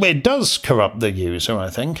it does corrupt the user, I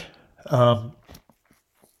think.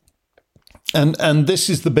 And this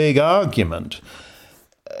is the big argument.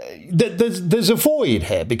 There's a void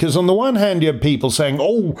here, because on the one hand, you have people saying,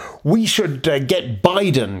 we should get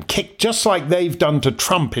Biden kicked just like they've done to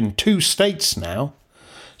Trump in 2 states now.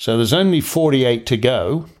 So there's only 48 to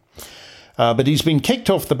go. But he's been kicked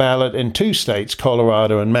off the ballot in 2 states,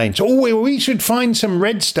 Colorado and Maine. So we should find some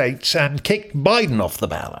red states and kick Biden off the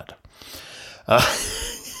ballot.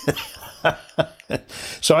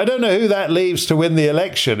 So I don't know who that leaves to win the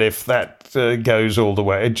election if that goes all the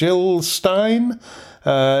way. Jill Steyn?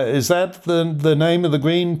 Is that the name of the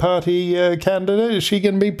Green Party candidate? Is she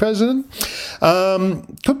going to be president?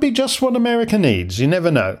 Could be just what America needs. You never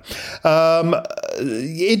know.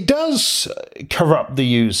 It does corrupt the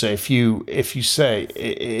user if you say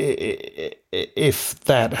if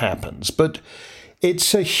that happens, but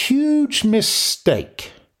it's a huge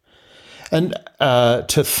mistake, and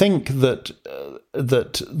to think that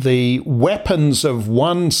the weapons of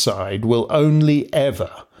one side will only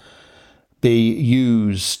ever be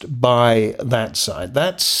used by that side.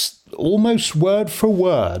 That's almost word for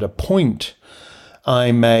word a point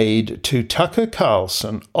I made to Tucker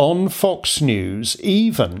Carlson on Fox News,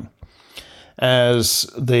 even as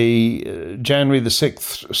the January the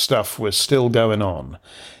 6th stuff was still going on.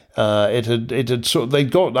 I think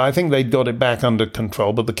they'd got it back under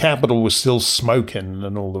control, but the Capitol was still smoking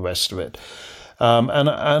and all the rest of it. And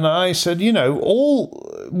I said,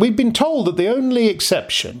 we've been told that the only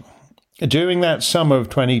exception during that summer of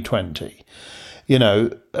 2020, you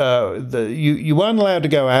weren't allowed to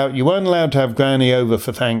go out, you weren't allowed to have Granny over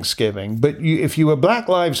for Thanksgiving, but if you were Black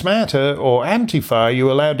Lives Matter or Antifa, you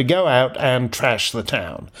were allowed to go out and trash the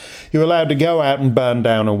town. You were allowed to go out and burn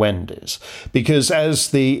down a Wendy's, because as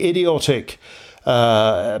the idiotic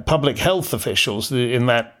public health officials in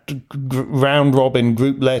that round-robin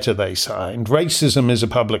group letter they signed, racism is a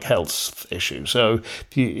public health issue. So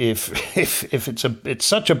if it's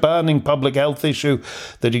such a burning public health issue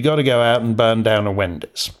that you got to go out and burn down a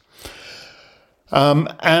Wendy's. And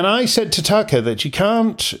I said to Tucker that you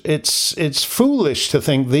can't, it's foolish to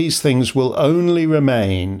think these things will only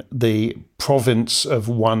remain the province of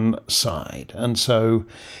one side. And so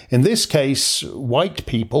in this case, white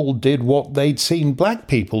people did what they'd seen black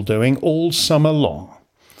people doing all summer long,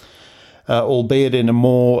 albeit in a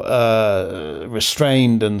more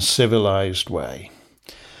restrained and civilized way.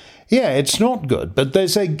 Yeah, it's not good, but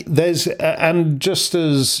and just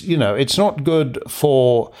as, it's not good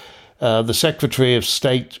for the Secretary of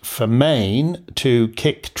State for Maine to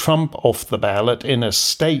kick Trump off the ballot in a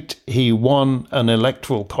state he won an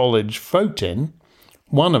electoral college vote in,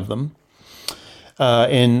 one of them,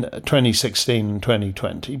 in 2016 and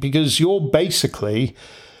 2020, because you're basically,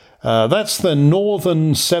 that's the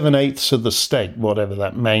northern 7/8 of the state, whatever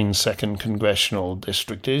that Maine 2nd Congressional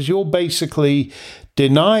District is. You're basically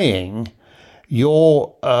denying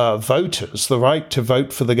your voters the right to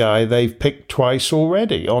vote for the guy they've picked twice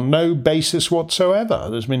already on no basis whatsoever.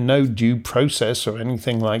 There's been no due process or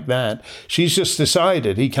anything like that. She's just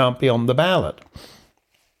decided he can't be on the ballot.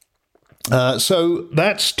 So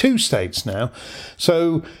that's 2 states now.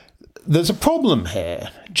 So there's a problem here.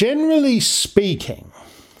 Generally speaking,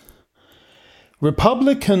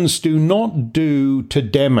 Republicans do not do to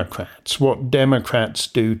Democrats what Democrats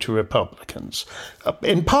do to Republicans,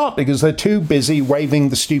 in part because they're too busy waving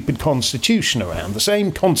the stupid Constitution around, the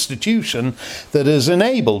same Constitution that has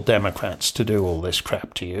enabled Democrats to do all this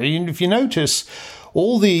crap to you. And if you notice,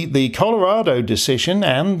 all the Colorado decision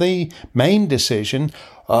and the Maine decision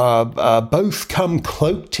both come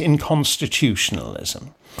cloaked in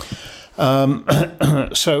constitutionalism.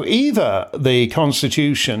 So either the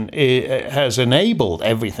Constitution has enabled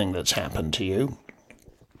everything that's happened to you,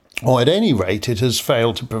 or at any rate, it has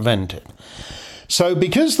failed to prevent it. So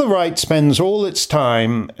because the right spends all its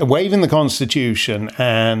time waving the Constitution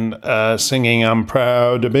and singing, "I'm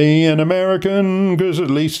proud to be an American, because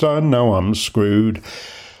at least I know I'm screwed,"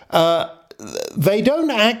 they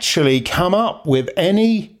don't actually come up with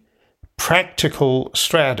any practical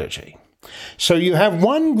strategy. So you have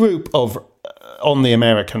one group on the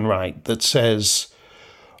American right that says,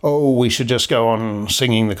 oh, we should just go on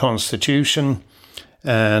singing the Constitution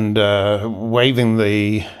and waving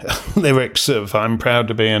the lyrics of "I'm proud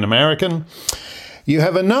to be an American." You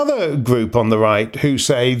have another group on the right who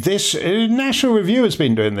say this National Review has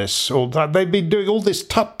been doing this all the time. They've been doing all this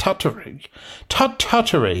tut-tuttery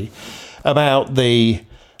about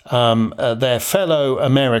their fellow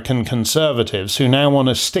American conservatives who now want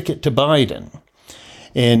to stick it to Biden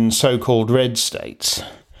in so-called red states.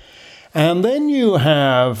 And then you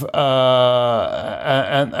have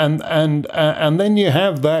and then you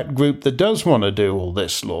have that group that does want to do all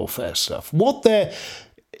this lawfare stuff.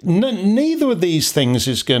 Neither of these things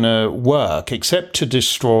is going to work except to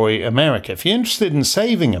destroy America. If you're interested in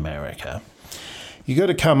saving America, you've got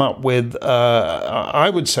to come up with, I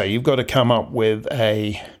would say you've got to come up with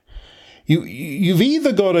you've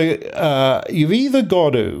either got to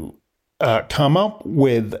come up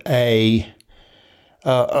with a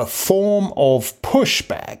form of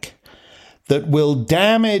pushback that will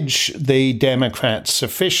damage the Democrats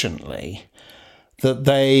sufficiently that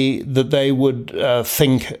they would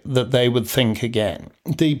think again.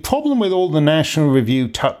 The problem with all the National Review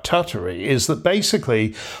tut-tuttery is that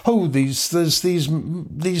basically, there's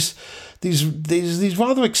these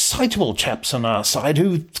rather excitable chaps on our side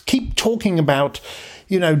who keep talking about,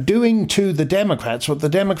 doing to the Democrats what the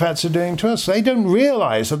Democrats are doing to us. They don't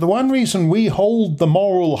realize that the one reason we hold the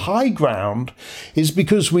moral high ground is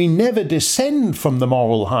because we never descend from the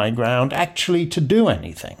moral high ground actually to do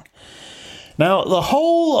anything. Now, the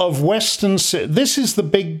whole of Western... This is the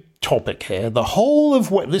big topic here.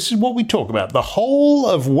 This is what we talk about. The whole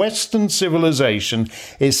of Western civilization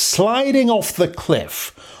is sliding off the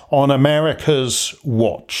cliff on America's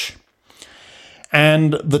watch.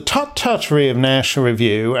 And the tut-tuttery of National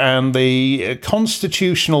Review and the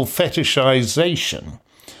constitutional fetishization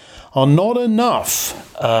are not enough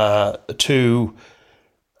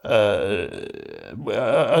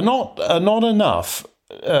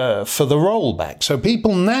for the rollback. So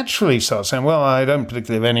people naturally start saying, well, I don't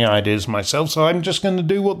particularly have any ideas myself, so I'm just going to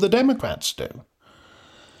do what the Democrats do.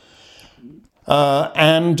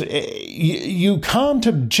 And you can't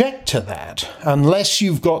object to that unless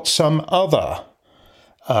you've got some other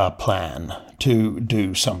plan to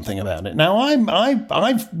do something about it. Now,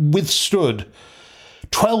 I've withstood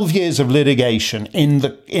 12 years of litigation in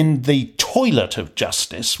the toilet of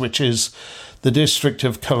justice, which is the District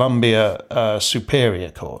of Columbia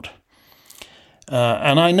Superior Court.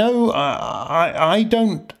 And I know I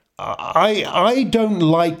don't like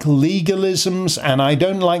legalisms, and I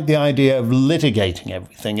don't like the idea of litigating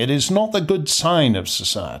everything. It is not the good sign of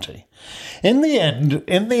society. In the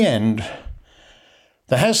end,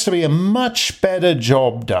 there has to be a much better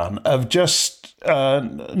job done of just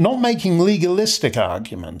not making legalistic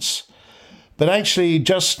arguments, but actually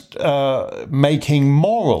just making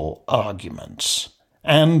moral arguments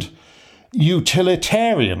and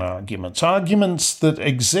utilitarian arguments that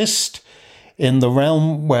exist in the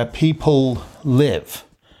realm where people live.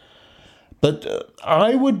 But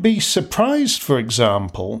I would be surprised, for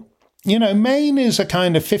example, Maine is a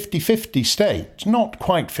kind of 50-50 state. Not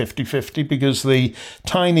quite 50-50 because the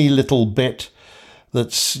tiny little bit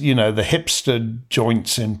that's, the hipster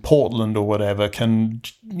joints in Portland or whatever can,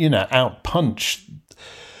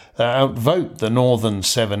 outvote the northern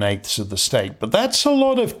 7/8 of the state. But that's a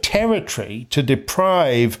lot of territory to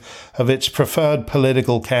deprive of its preferred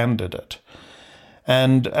political candidate.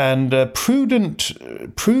 And prudent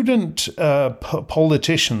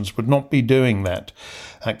politicians would not be doing that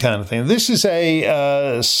kind of thing. This is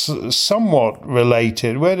a somewhat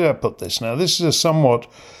related. Where did I put this now? This is a somewhat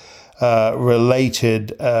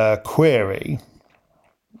related query.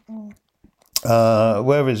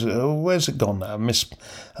 Where is it? Where's it gone now?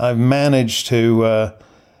 I've managed to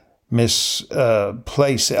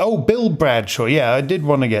misplace it. Oh, Bill Bradshaw. Yeah, I did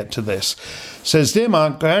want to get to this. Says, "Dear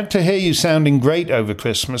Mark, glad to hear you sounding great over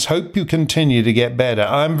Christmas. Hope you continue to get better.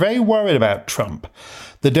 I'm very worried about Trump.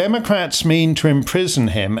 The Democrats mean to imprison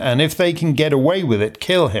him, and if they can get away with it,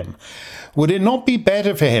 kill him. Would it not be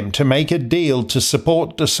better for him to make a deal to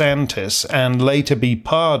support DeSantis and later be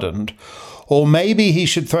pardoned? Or maybe he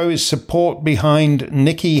should throw his support behind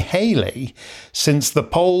Nikki Haley, since the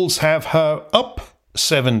polls have her up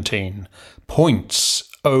 17 points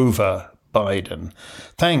over Biden."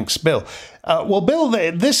 Thanks, Bill. Well, Bill,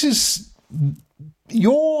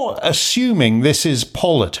 you're assuming this is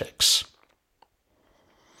politics.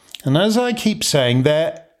 And as I keep saying,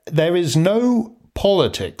 there is no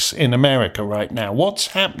politics in America right now. What's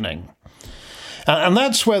happening? And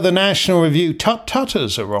that's where the National Review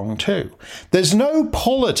tutters are wrong too. There's no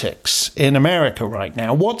politics in America right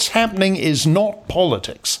now. What's happening is not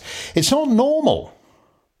politics. It's not normal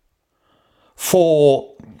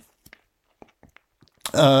for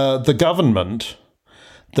the government,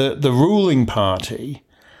 the ruling party,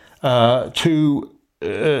 to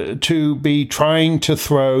be trying to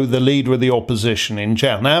throw the leader of the opposition in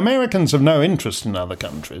jail. Now, Americans have no interest in other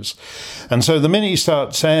countries. And so the minute you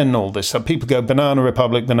start saying all this, people go, banana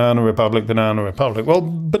republic, banana republic, banana republic. Well,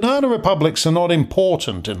 banana republics are not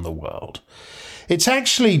important in the world. It's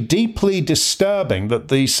actually deeply disturbing that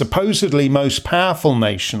the supposedly most powerful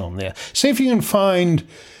nation on there, see if you can find,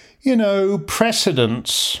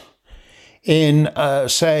 precedents in,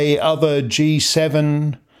 say, other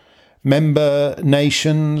G7 member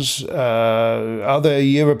nations, other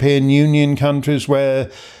European Union countries where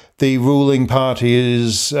the ruling party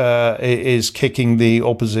is kicking the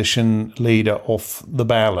opposition leader off the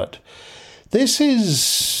ballot. This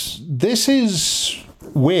is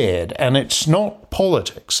weird, and it's not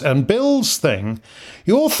politics. And Bill's thing,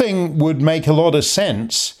 your thing would make a lot of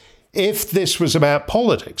sense if this was about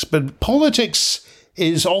politics, but politics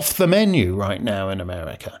is off the menu right now in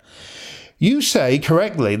America. You say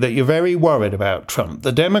correctly that you're very worried about Trump.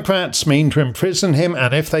 The Democrats mean to imprison him,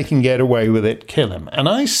 and if they can get away with it, kill him. And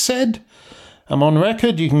I said, I'm on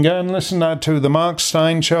record, you can go and listen to the Mark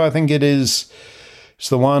Steyn show. I think it's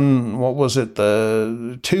the one,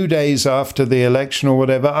 the 2 days after the election or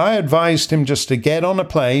whatever. I advised him just to get on a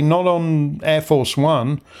plane, not on Air Force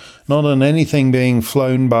One, not on anything being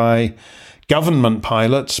flown by government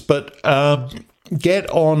pilots, but get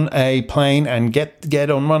on a plane and get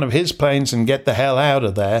on one of his planes and get the hell out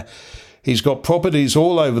of there. He's got properties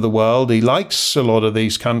all over the world. He likes a lot of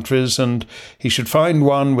these countries, and he should find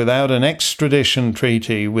one without an extradition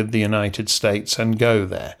treaty with the United States and go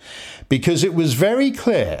there. Because it was very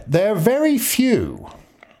clear, there are very few,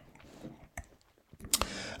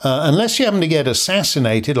 unless you happen to get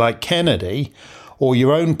assassinated like Kennedy, or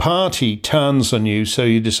your own party turns on you so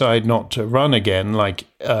you decide not to run again like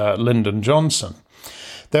Lyndon Johnson.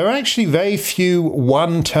 There are actually very few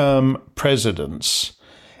one-term presidents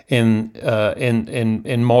in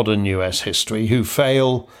modern U.S. history who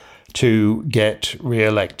fail to get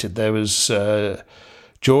re-elected. There was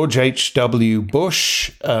George H.W.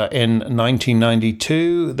 Bush in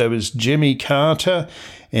 1992. There was Jimmy Carter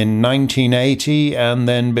in 1980, and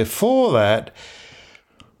then before that,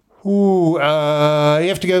 you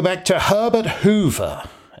have to go back to Herbert Hoover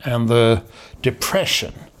and the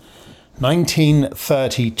Depression,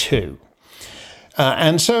 1932.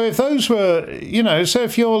 And so if those were, so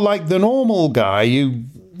if you're like the normal guy, you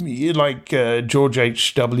like George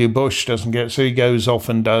H.W. Bush doesn't get, so he goes off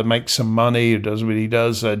and makes some money, does what he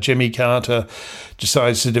does. Jimmy Carter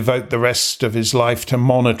decides to devote the rest of his life to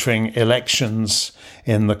monitoring elections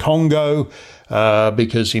in the Congo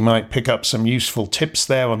because he might pick up some useful tips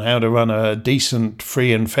there on how to run a decent,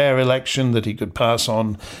 free and fair election that he could pass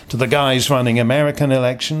on to the guys running American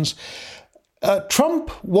elections.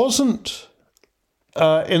 Trump wasn't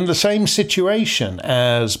in the same situation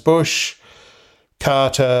as Bush,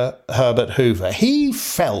 Carter, Herbert Hoover. He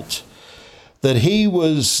felt that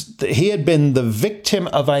he had been the victim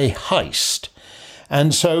of a heist,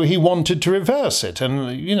 and so he wanted to reverse it.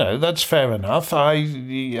 And that's fair enough.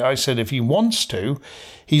 I said if he wants to,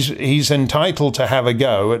 he's entitled to have a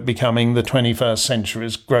go at becoming the 21st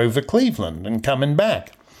century's Grover Cleveland and coming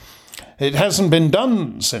back. It hasn't been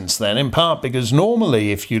done since then, in part because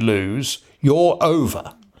normally if you lose, you're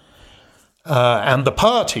over. And the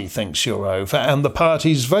party thinks you're over, and the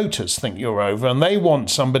party's voters think you're over, and they want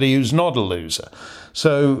somebody who's not a loser.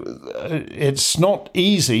 So it's not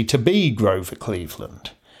easy to be Grover Cleveland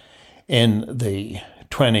in the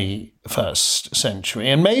 21st century.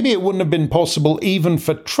 And maybe it wouldn't have been possible even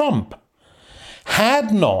for Trump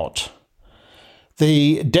had not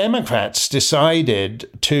the Democrats decided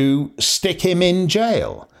to stick him in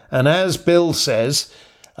jail. And as Bill says,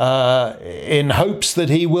 in hopes that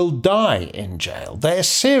he will die in jail. They're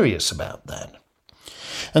serious about that.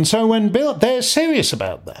 And so they're serious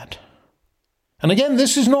about that. And again,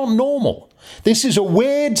 this is not normal. This is a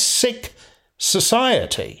weird, sick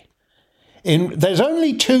society. There's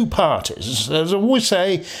only two parties. As I always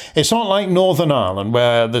say, it's not like Northern Ireland,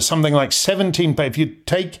 where there's something like 17. If you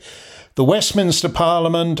take the Westminster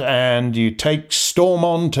Parliament and you take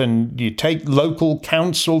Stormont and you take local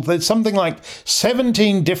council, there's something like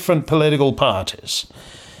 17 different political parties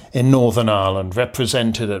in Northern Ireland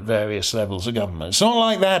represented at various levels of government. It's not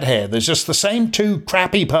like that here. There's just the same two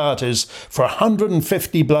crappy parties for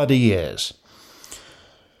 150 bloody years.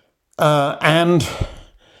 So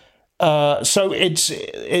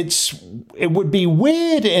it would be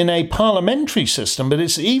weird in a parliamentary system, but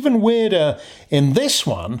it's even weirder in this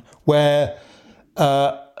one where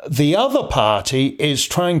the other party is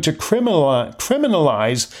trying to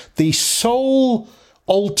criminalize the sole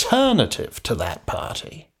alternative to that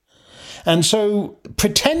party. And so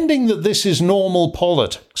pretending that this is normal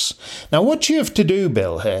politics. Now, what you have to do,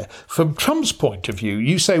 Bill, here, from Trump's point of view,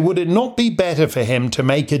 you say, would it not be better for him to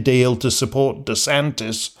make a deal to support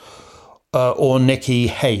DeSantis or Nikki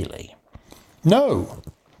Haley? No.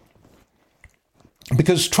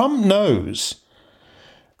 Because Trump knows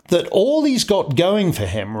that all he's got going for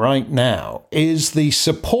him right now is the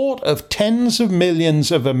support of tens of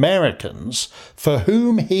millions of Americans for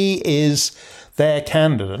whom he is their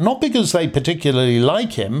candidate. Not because they particularly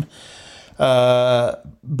like him,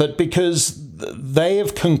 but because they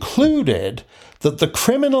have concluded that the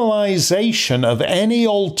criminalization of any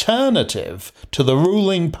alternative to the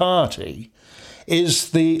ruling party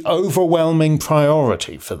is the overwhelming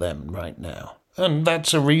priority for them right now. And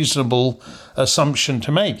that's a reasonable assumption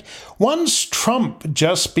to make. Once Trump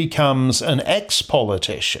just becomes an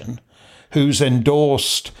ex-politician who's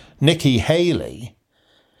endorsed Nikki Haley,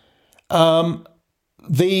 the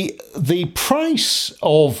price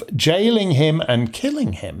of jailing him and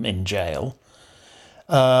killing him in jail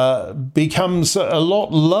becomes a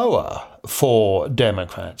lot lower for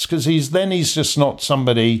Democrats, because he's just not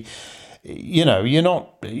somebody, you're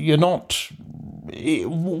not.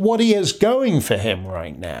 What he is going for him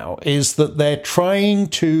right now is that they're trying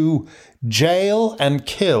to jail and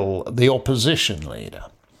kill the opposition leader.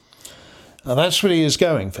 Now, that's what he is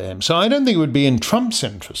going for him. So I don't think it would be in Trump's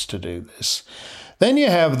interest to do this. Then you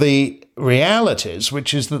have the realities,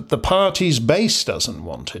 which is that the party's base doesn't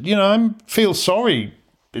want it. I feel sorry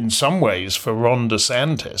in some ways for Ron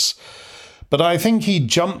DeSantis, but I think he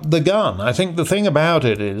jumped the gun. I think the thing about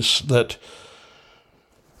it is that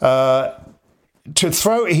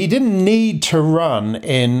he didn't need to run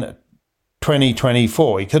in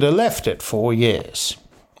 2024. He could have left it 4 years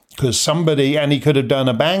and he could have done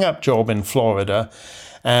a bang-up job in Florida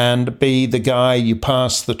and be the guy you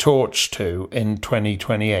pass the torch to in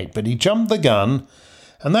 2028. But he jumped the gun,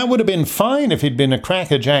 and that would have been fine if he'd been a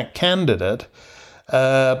crackerjack candidate,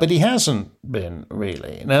 but he hasn't been,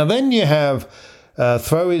 really. Now, then you have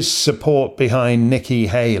throw his support behind Nikki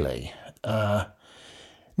Haley.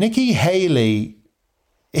 Nikki Haley,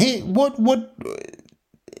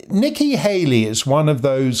 Nikki Haley is one of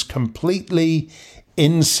those completely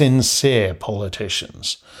insincere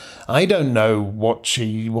politicians. I don't know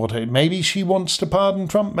maybe she wants to pardon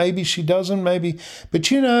Trump, maybe she doesn't, but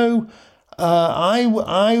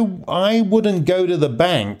I wouldn't go to the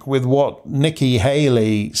bank with what Nikki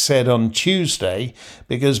Haley said on Tuesday,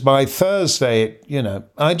 because by Thursday,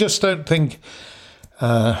 I just don't think.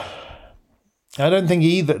 I don't think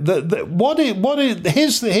either.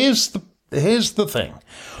 Here's the thing.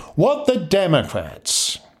 What the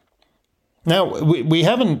Democrats. Now, we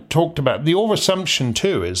haven't talked about, your assumption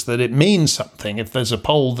too is that it means something if there's a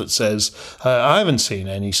poll that says, I haven't seen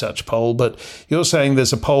any such poll, but you're saying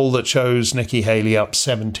there's a poll that shows Nikki Haley up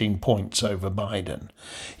 17 points over Biden.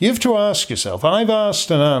 You have to ask yourself, I've asked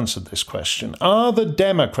and answered this question, are the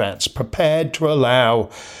Democrats prepared to allow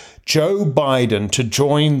Joe Biden to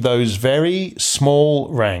join those very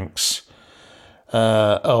small ranks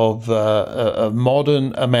of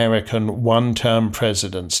modern American one-term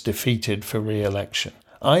presidents defeated for re-election?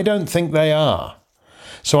 I don't think they are.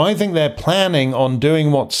 So I think they're planning on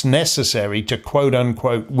doing what's necessary to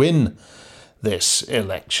quote-unquote win this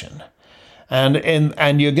election.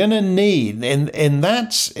 And you're going to need, in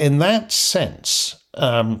that sense,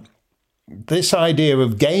 this idea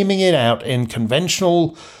of gaming it out in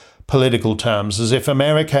conventional political terms, as if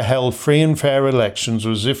America held free and fair elections,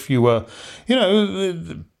 or as if you were,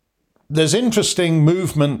 there's interesting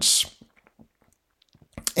movements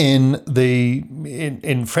in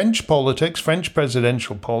French politics, French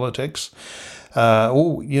presidential politics.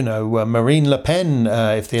 Marine Le Pen,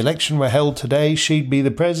 if the election were held today, she'd be the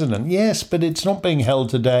president. Yes, but it's not being held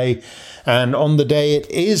today. And on the day it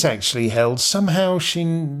is actually held, somehow she,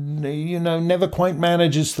 never quite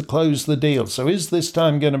manages to close the deal. So is this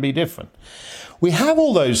time going to be different? We have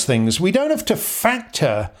all those things. We don't have to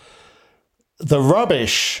factor the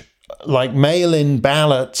rubbish like mail-in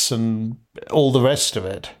ballots and all the rest of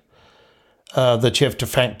it. That you have to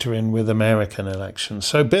factor in with American elections.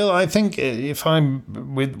 So, Bill, I think, if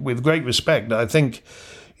I'm with great respect, I think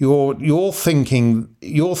you're thinking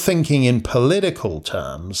in political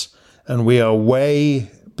terms, and we are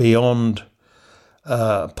way beyond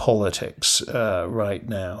politics right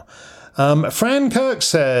now. Fran Kirk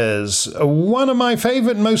says, one of my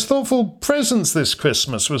favourite and most thoughtful presents this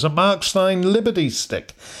Christmas was a SteynOnline Liberty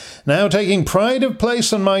Stick, now taking pride of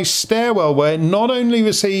place on my stairwell, where it not only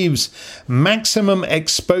receives maximum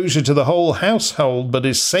exposure to the whole household, but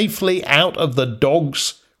is safely out of the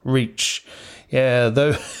dog's reach. Yeah,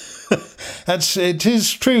 though it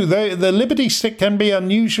is true. The Liberty Stick can be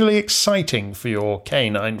unusually exciting for your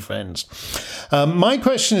canine friends. My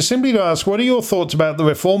question is simply to ask, what are your thoughts about the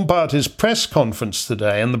Reform Party's press conference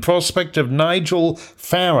today and the prospect of Nigel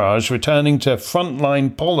Farage returning to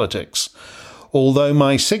frontline politics? Although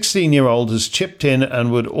my 16-year-old has chipped in and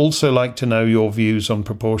would also like to know your views on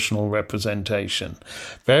proportional representation.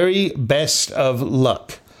 Very best of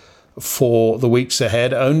luck for the weeks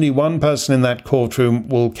ahead. Only one person in that courtroom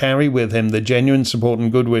will carry with him the genuine support and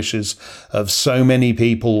good wishes of so many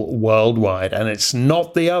people worldwide. And it's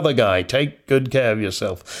not the other guy. Take good care of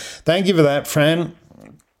yourself. Thank you for that, Fran.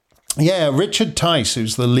 Yeah, Richard Tice,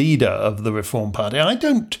 who's the leader of the Reform Party. I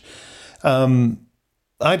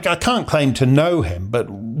can't claim to know him, but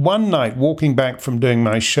one night walking back from doing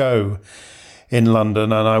my show in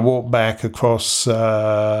London, and I walked back across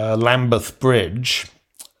Lambeth Bridge,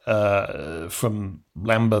 from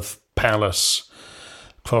Lambeth Palace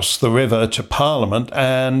across the river to Parliament,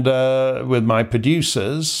 and with my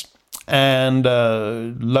producers and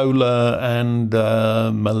Lola and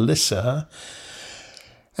Melissa.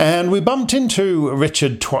 And we bumped into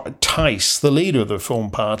Richard Tice, the leader of the Reform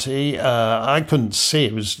Party. I couldn't see,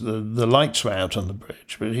 it was the lights were out on the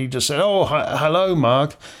bridge, but he just said, "Oh, hello,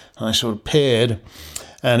 Mark." And I sort of peered,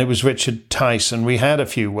 and it was Richard Tice, and we had a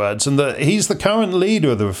few words. And he's the current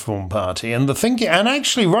leader of the Reform Party, and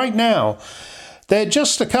actually right now, they're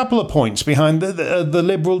just a couple of points behind the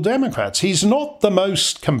Liberal Democrats. He's not the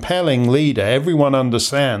most compelling leader. Everyone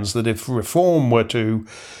understands that if Reform were to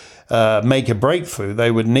make a breakthrough,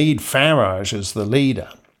 they would need Farage as the leader.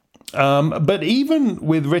 But even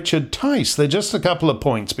with Richard Tice, they're just a couple of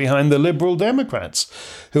points behind the Liberal Democrats,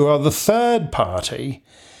 who are the third party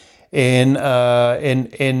in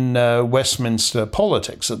Westminster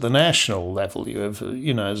politics at the national level. You have,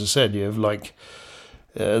 as I said, you have like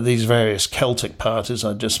these various Celtic parties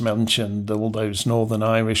I just mentioned, all those Northern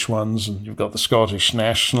Irish ones, and you've got the Scottish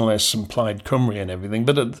nationalists and Plaid Cymru and everything.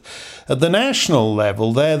 But at the national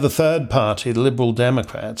level, they're the third party, the Liberal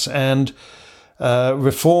Democrats, and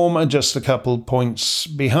Reform are just a couple points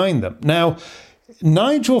behind them. Now,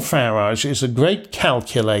 Nigel Farage is a great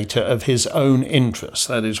calculator of his own interests.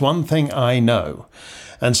 That is one thing I know.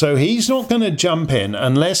 And so he's not going to jump in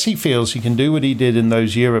unless he feels he can do what he did in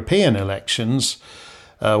those European elections,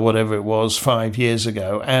 whatever it was, 5 years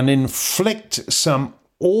ago, and inflict some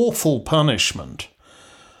awful punishment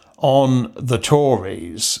on the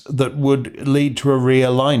Tories that would lead to a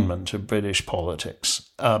realignment of British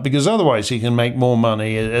politics. Because otherwise he can make more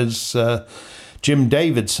money, as Jim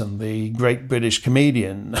Davidson, the great British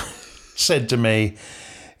comedian, said to me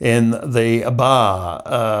in the bar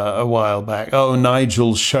a while back, oh,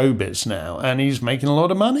 Nigel's showbiz now, and he's making a lot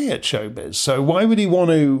of money at showbiz. So why would he want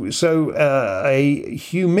to? So a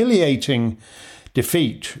humiliating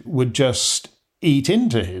defeat would just eat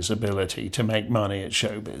into his ability to make money at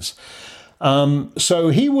showbiz. So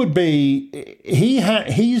he would be,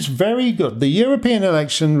 he's very good. The European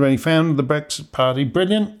election, when he founded the Brexit Party,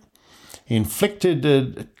 brilliant. He inflicted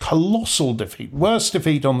a colossal defeat, worst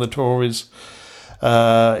defeat on the Tories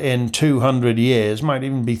in 200 years, might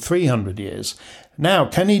even be 300 years. Now,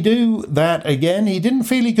 can he do that again? He didn't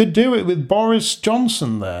feel he could do it with Boris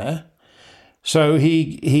Johnson there. So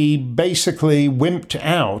he basically wimped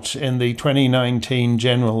out in the 2019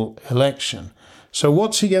 general election. So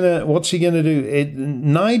what's he gonna do?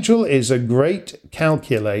 Nigel is a great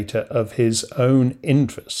calculator of his own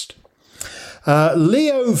interest.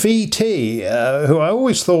 Leo VT, who I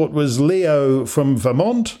always thought was Leo from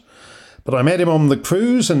Vermont, but I met him on the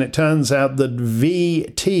cruise, and it turns out that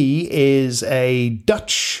VT is a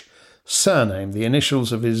Dutch surname, the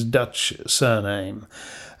initials of his Dutch surname.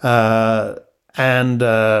 Like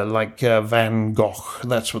Van Gogh,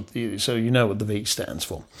 that's what so you know what the V stands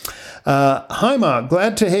for. Hi Mark,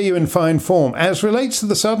 glad to hear you in fine form. As relates to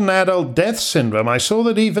the sudden adult death syndrome, I saw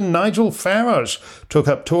that even Nigel Farage took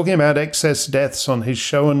up talking about excess deaths on his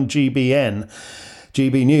show on GB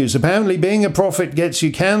News. Apparently being a prophet gets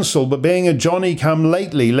you cancelled, but being a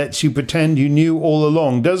Johnny-come-lately lets you pretend you knew all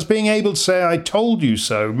along. Does being able to say, I told you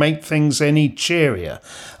so, make things any cheerier?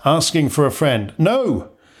 Asking for a friend. No,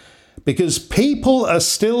 because people are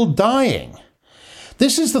still dying.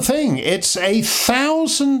 This is the thing. It's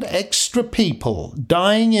 1,000 extra people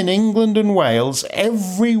dying in England and Wales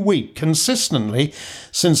every week consistently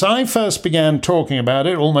since I first began talking about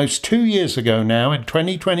it almost 2 years ago now in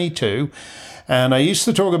 2022. And I used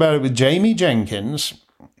to talk about it with Jamie Jenkins,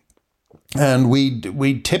 and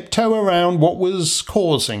we'd tiptoe around what was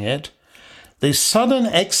causing it. The sudden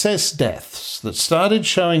excess deaths that started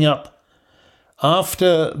showing up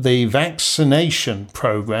after the vaccination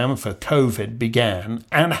program for COVID began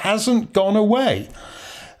and hasn't gone away.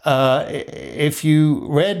 If you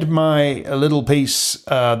read my little piece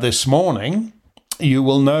this morning, you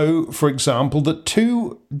will know, for example, that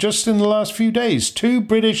just in the last few days, 2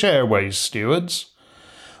 British Airways stewards,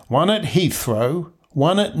 one at Heathrow,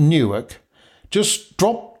 one at Newark, just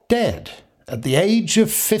dropped dead at the age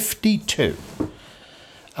of 52.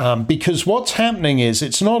 Because what's happening is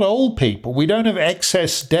it's not old people. We don't have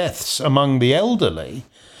excess deaths among the elderly.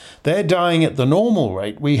 They're dying at the normal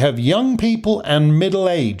rate. We have young people and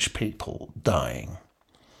middle-aged people dying.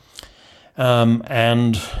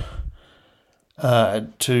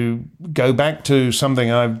 To go back to something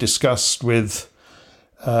I've discussed with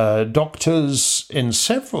doctors in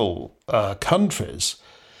several countries,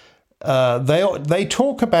 they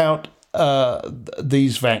talk about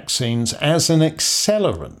these vaccines as an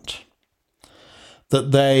accelerant. So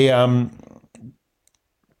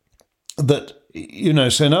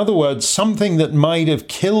in other words, something that might have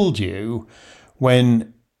killed you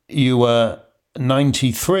when you were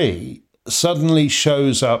 93 suddenly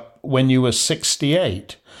shows up when you were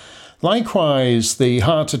 68. Likewise, the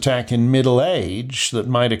heart attack in middle age that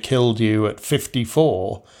might have killed you at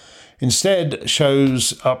 54 instead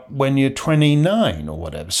shows up when you're 29 or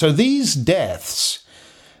whatever. So these deaths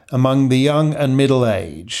among the young and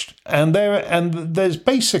middle-aged, and there's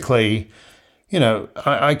basically,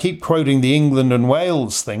 I keep quoting the England and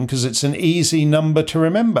Wales thing because it's an easy number to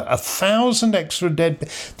remember. 1,000 extra dead.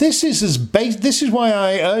 This is why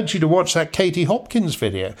I urge you to watch that Katie Hopkins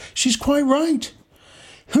video. She's quite right.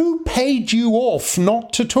 Who paid you off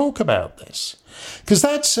not to talk about this? Because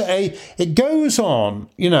it goes on,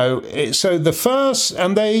 so the first,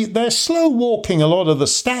 and they're slow walking a lot of the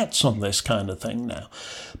stats on this kind of thing now.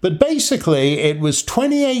 But basically, it was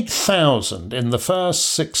 28,000 in the first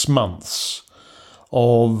 6 months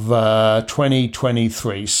of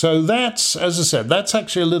 2023. So that's, as I said, that's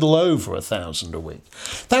actually a little over 1,000 a week.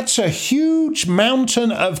 That's a huge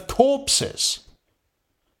mountain of corpses.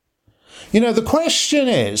 The question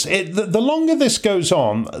is, the longer this goes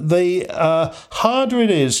on, the harder it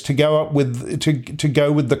is to go with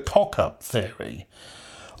the cock-up theory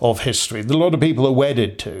of history that a lot of people are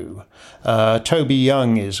wedded to. Toby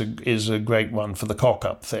Young is a great one for the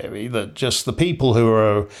cock-up theory, that just the people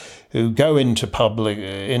who go into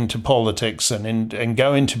politics and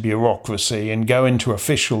go into bureaucracy and go into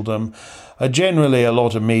officialdom are generally a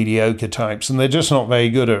lot of mediocre types, and they're just not very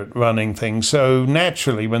good at running things. So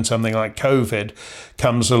naturally, when something like COVID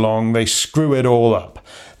comes along, they screw it all up.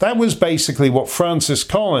 That was basically what Francis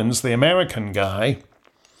Collins, the American guy,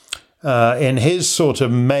 in his sort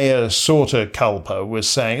of mea sorta culpa, was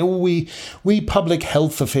saying, we public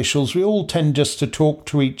health officials, we all tend just to talk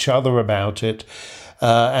to each other about it.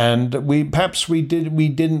 And we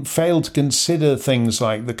didn't fail to consider things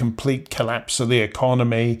like the complete collapse of the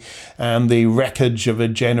economy and the wreckage of a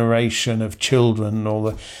generation of children.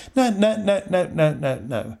 No. The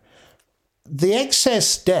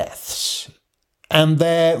excess deaths and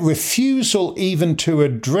their refusal even to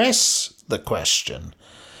address the question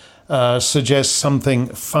suggests something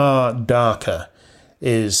far darker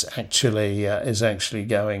is actually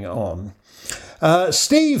going on.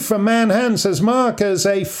 Steve from Manhattan says, Mark, as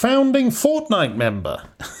a founding Fortnight member.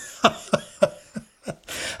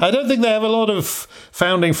 I don't think they have a lot of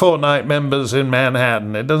founding Fortnight members in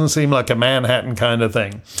Manhattan. It doesn't seem like a Manhattan kind of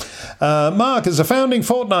thing. Mark, as a founding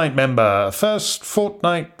Fortnight member, first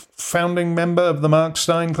Fortnight founding member of the Mark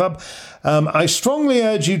Steyn Club, I strongly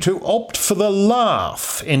urge you to opt for the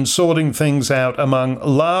laugh in sorting things out among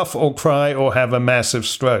laugh or cry or have a massive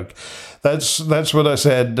stroke. That's what I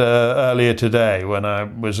said earlier today when I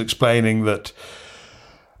was explaining that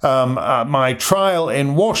my trial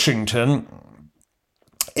in Washington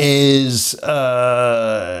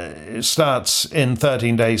starts in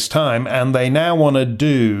 13 days' time, and they now want to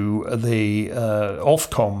do the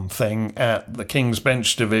Ofcom thing at the King's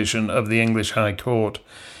Bench Division of the English High Court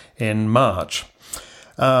in March.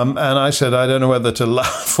 And I said, I don't know whether to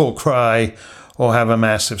laugh or cry or have a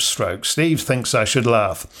massive stroke. Steve thinks I should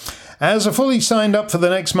laugh. As a fully signed up for the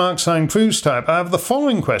next Mark Steyn cruise type, I have the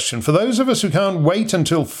following question. For those of us who can't wait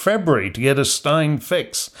until February to get a Steyn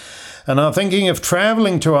fix and are thinking of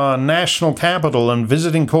travelling to our national capital and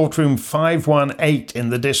visiting courtroom 518 in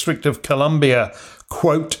the District of Columbia,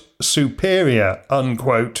 quote, Superior,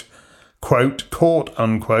 unquote, quote, court,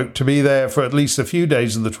 unquote, to be there for at least a few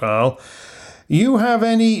days of the trial, you have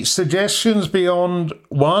any suggestions beyond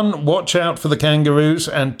 1, watch out for the kangaroos,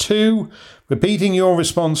 and 2, repeating your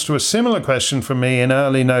response to a similar question from me in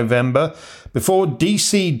early November before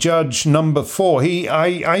DC Judge number 4.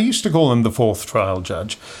 I used to call him the 4th trial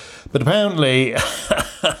judge, but apparently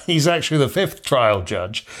he's actually the 5th trial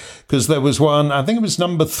judge, because there was one, I think it was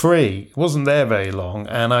number 3. It wasn't there very long,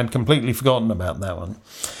 and I'd completely forgotten about that one.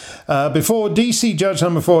 Before DC Judge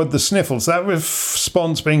number 4 had the sniffles, that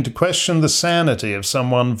response being to question the sanity of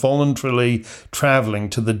someone voluntarily travelling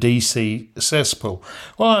to the DC cesspool.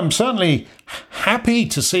 Well, I'm certainly happy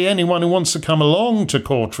to see anyone who wants to come along to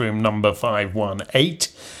courtroom number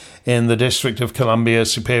 518 in the District of Columbia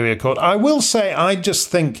Superior Court. I will say, I just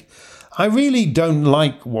think I really don't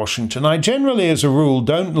like Washington. I generally, as a rule,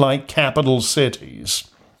 don't like capital cities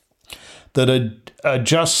that are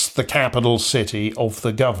just the capital city of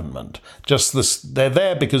the government. They're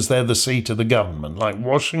there because they're the seat of the government, like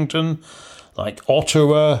Washington, like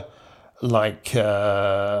Ottawa, like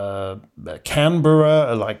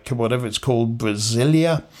Canberra, like whatever it's called,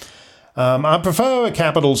 Brasilia. I prefer a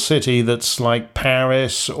capital city that's like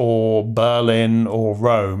Paris or Berlin or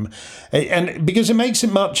Rome, and because it makes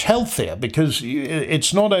it much healthier, because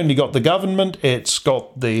it's not only got the government, it's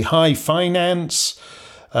got the high finance,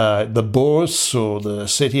 the Bourse or the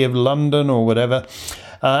City of London or whatever.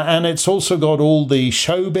 And it's also got all the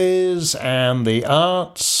showbiz and the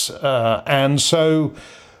arts. And so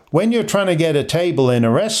when you're trying to get a table in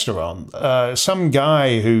a restaurant, some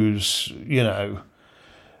guy who's,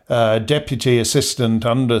 Deputy Assistant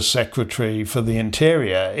Undersecretary for the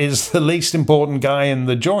Interior is the least important guy in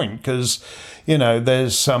the joint, because,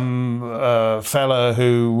 there's some fella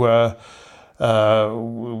who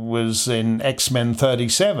was in X-Men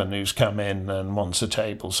 37 who's come in and wants a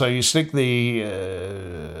table. So you stick the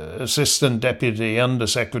Assistant Deputy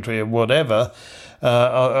Undersecretary of whatever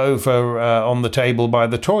over on the table by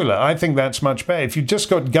the toilet. I think that's much better. If you've just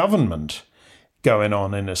got government going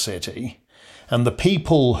on in a city, and the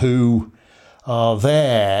people who are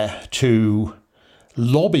there to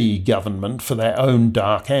lobby government for their own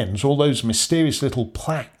dark ends. All those mysterious little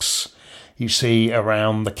plaques you see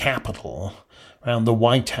around the Capitol, around the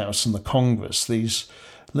White House and the Congress, these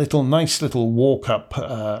nice little walk-up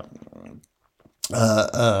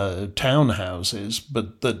townhouses,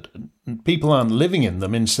 but that people aren't living in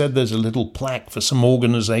them. Instead, there's a little plaque for some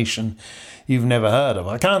organization you've never heard of.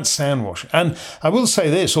 I can't stand Washington. And I will say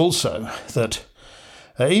this also, that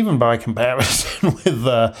even by comparison with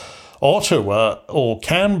Ottawa or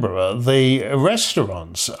Canberra, the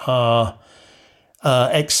restaurants are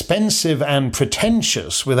expensive and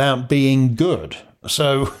pretentious without being good.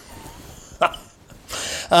 So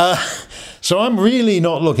so I'm really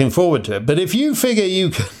not looking forward to it. But if you figure you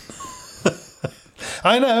can...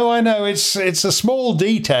 I know, it's a small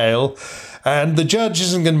detail, and the judge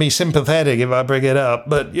isn't going to be sympathetic if I bring it up.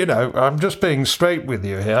 But, I'm just being straight with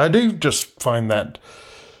you here. I do just find that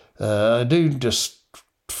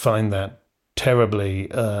terribly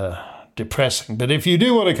depressing. But if you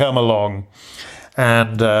do want to come along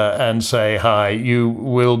and say hi, you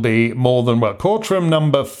will be more than welcome. Courtroom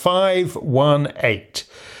number 518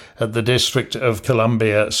 at the District of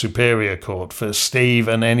Columbia Superior Court for Steve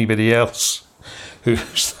and anybody else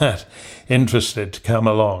who's that interested to come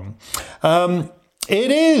along.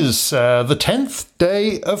 It is the 10th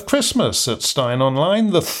day of Christmas at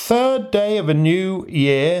SteynOnline, the third day of a new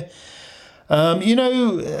year.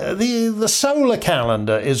 The solar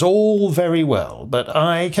calendar is all very well, but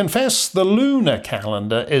I confess the lunar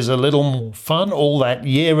calendar is a little more fun. All that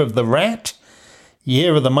year of the rat,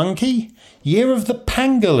 year of the monkey, year of the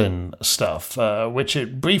pangolin stuff, which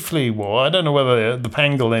it briefly wore. I don't know whether the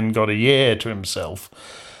pangolin got a year to himself,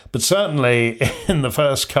 but certainly in the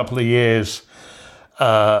first couple of years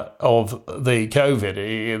of the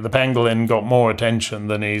COVID, the pangolin got more attention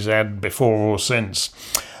than he's had before or since.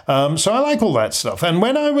 So I like all that stuff. And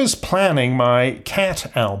when I was planning my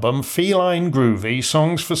cat album, Feline Groovy,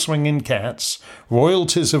 Songs for Swinging Cats,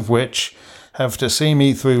 royalties of which have to see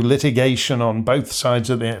me through litigation on both sides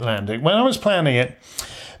of the Atlantic, when I was planning it,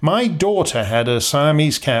 my daughter had a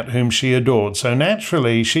Siamese cat whom she adored. So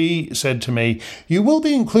naturally, she said to me, "You will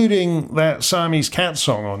be including that Siamese cat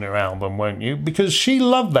song on your album, won't you?" Because she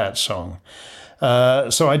loved that song.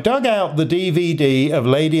 So I dug out the DVD of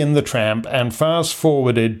Lady and the Tramp and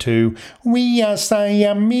fast-forwarded to "We Are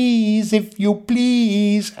Siamese, if you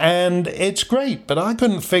please," and it's great, but I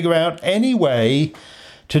couldn't figure out any way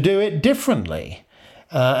to do it differently.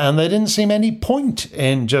 And there didn't seem any point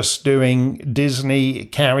in just doing Disney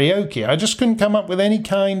karaoke. I just couldn't come up with any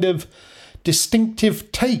kind of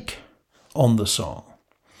distinctive take on the song.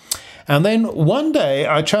 And then one day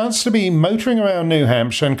I chanced to be motoring around New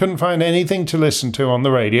Hampshire and couldn't find anything to listen to on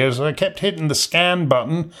the radio, so I kept hitting the scan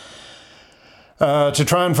button to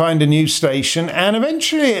try and find a new station, and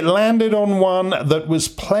eventually it landed on one that was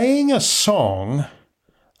playing a song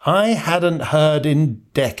I hadn't heard in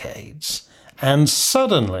decades. And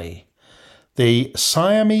suddenly, the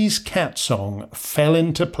Siamese cat song fell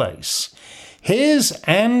into place. Here's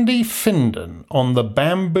Andy Findon on the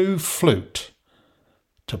bamboo flute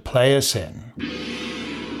to play us in.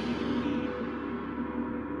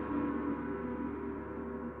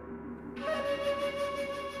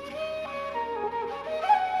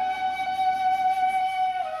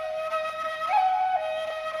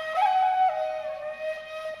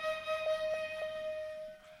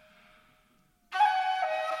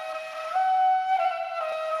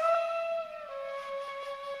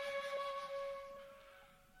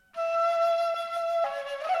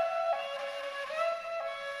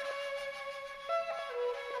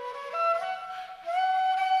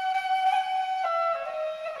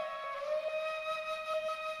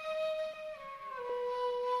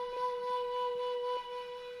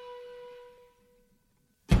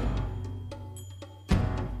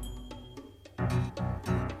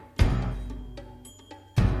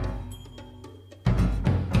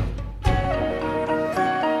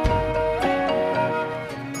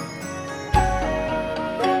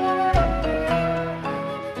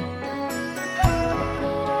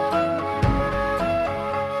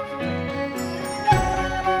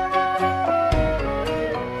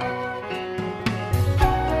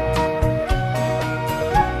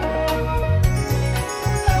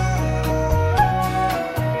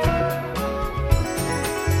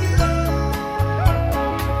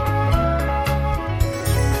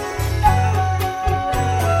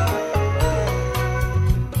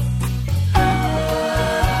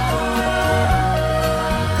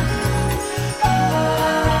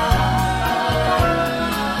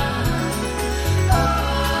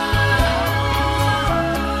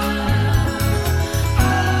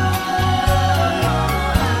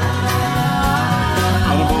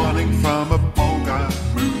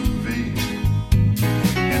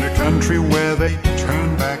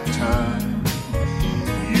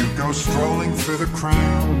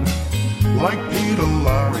 like Peter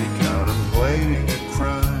Lorre contemplating a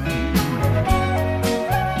crime.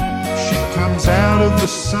 She comes out of the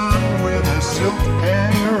sun with her silk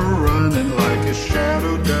hair running like a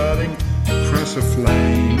shadow darting across a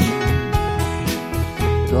flame.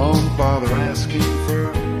 Don't bother asking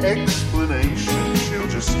for explanation, she'll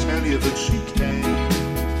just tell you that she came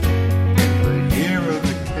in the year of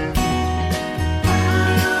the cat.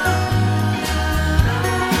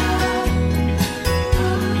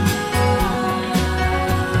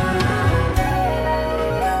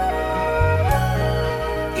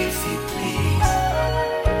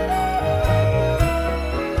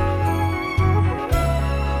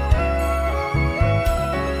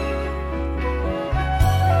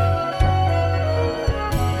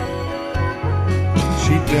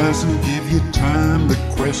 Doesn't give you time to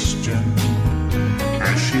question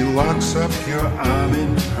as she locks up your arm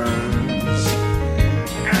in hers,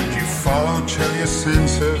 and you follow till your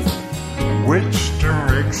sense of which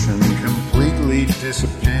direction completely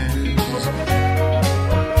disappears.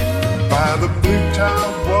 By the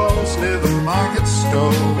blue-tiled walls near the market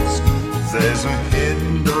stalls, there's a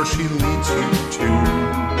hidden door she leads you to.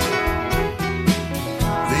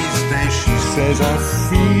 These days she says, I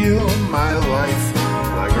feel my life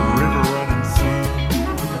like a river running through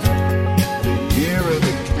the year of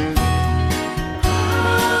the cat.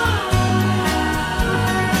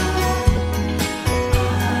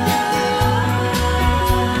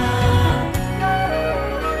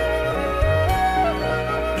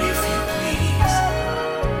 If you please.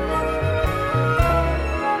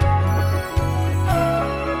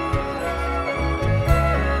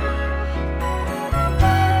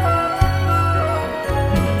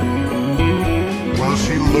 Well,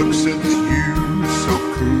 she looks at you so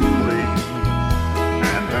coolly,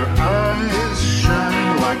 and her eyes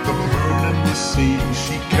shine like the moon in the sea.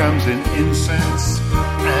 She comes in incense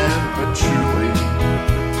and patchouli,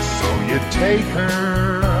 so you take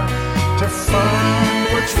her to find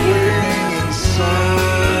what's waiting inside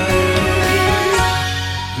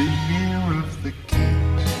the year of the cat.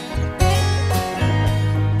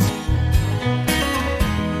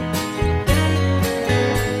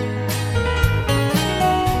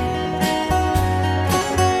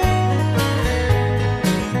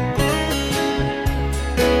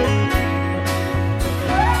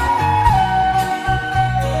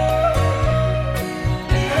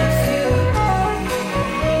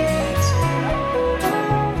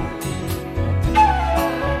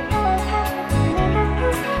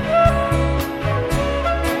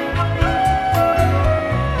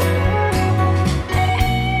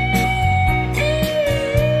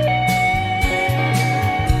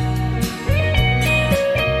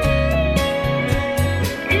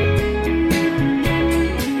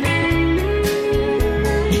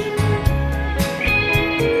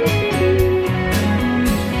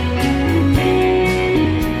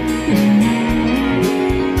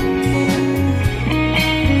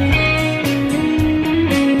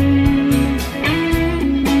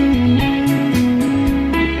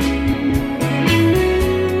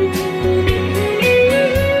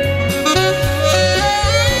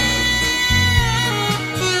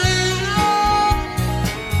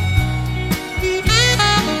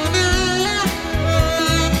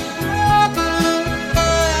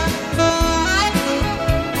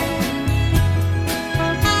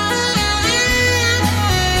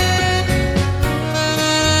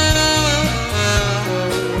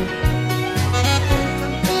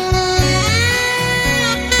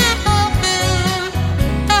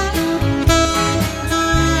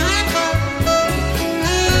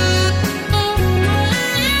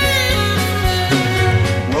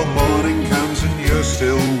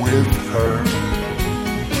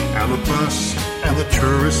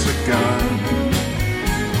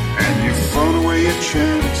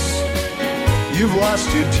 You've lost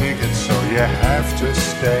your ticket, so you have to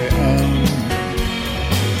stay on.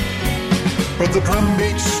 But the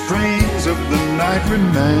drumbeat strains of the night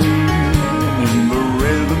remain in the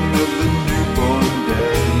rhythm of the newborn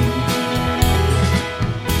day.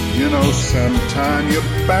 You know, sometime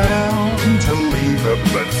you're bound to leave her,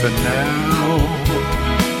 but for now,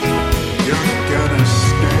 you're gonna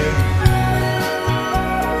stay.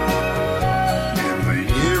 In the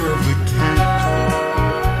year of the cat.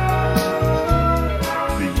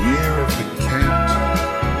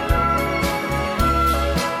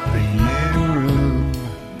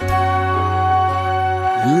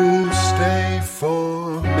 You'll stay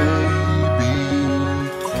for maybe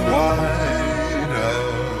quite a while.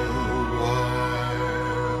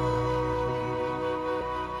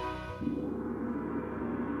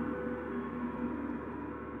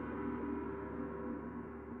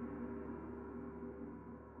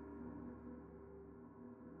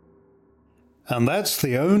 And that's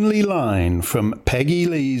the only line from Peggy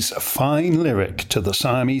Lee's fine lyric to the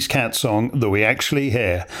Siamese Cat song that we actually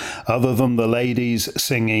hear, other than the ladies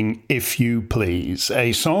singing If You Please.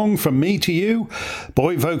 A song from me to you,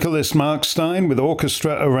 boy vocalist Mark Steyn, with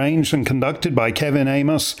orchestra arranged and conducted by Kevin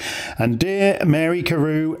Amos, and dear Mary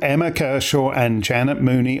Carew, Emma Kershaw, and Janet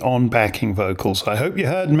Mooney on backing vocals. I hope you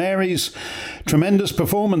heard Mary's tremendous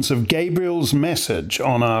performance of Gabriel's Message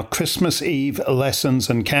on our Christmas Eve lessons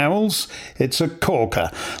and carols. It's a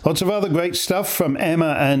corker. Lots of other great stuff from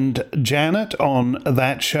Emma and Janet on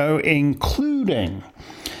that show, including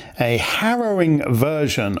a harrowing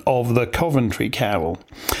version of the Coventry Carol.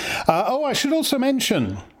 I should also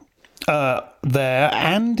mention there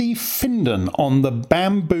Andy Findon on the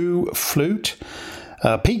bamboo flute,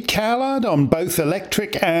 Pete Callard on both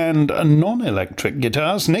electric and non-electric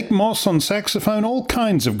guitars, Nick Moss on saxophone, all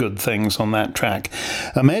kinds of good things on that track.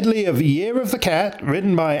 A medley of Year of the Cat,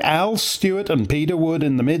 written by Al Stewart and Peter Wood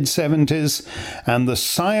in the mid-70s, and the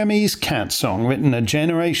Siamese Cat song, written a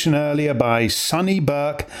generation earlier by Sonny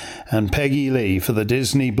Burke and Peggy Lee for the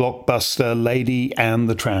Disney blockbuster Lady and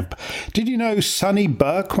the Tramp. Did you know Sonny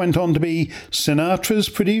Burke went on to be Sinatra's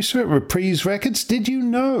producer at Reprise Records? Did you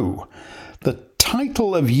know the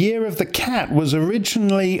title of Year of the Cat was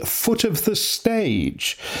originally Foot of the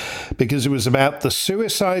Stage because it was about the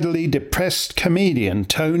suicidally depressed comedian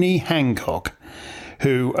Tony Hancock,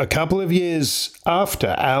 who a couple of years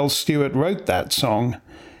after Al Stewart wrote that song,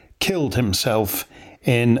 killed himself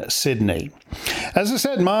in Sydney. As I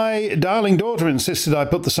said, my darling daughter insisted I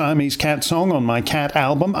put the Siamese Cat song on my Cat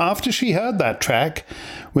album after she heard that track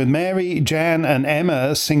with Mary, Jan and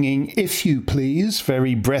Emma singing If You Please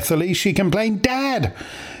very breathily. She complained, "Dad,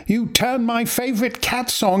 you turned my favourite Cat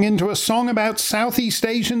song into a song about Southeast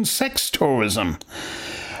Asian sex tourism."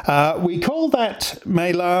 We call that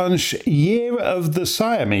melange Year of the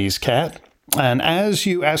Siamese Cat. And as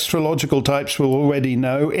you astrological types will already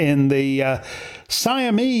know, in the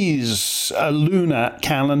Siamese lunar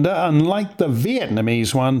calendar, unlike the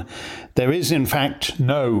Vietnamese one, there is in fact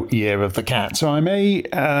no Year of the Cat. So I may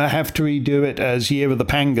have to redo it as Year of the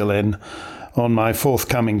Pangolin on my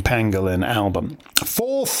forthcoming Pangolin album.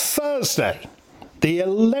 For Thursday, the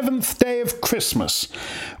 11th day of Christmas,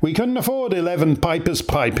 we couldn't afford 11 pipers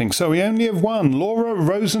piping, so we only have one, Laura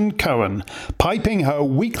Rosen Cohen, piping her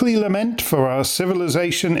weekly lament for our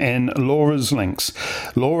civilization in Laura's Links.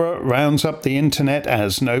 Laura rounds up the internet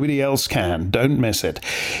as nobody else can. Don't miss it.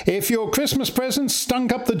 If your Christmas presents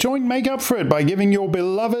stunk up the joint, make up for it by giving your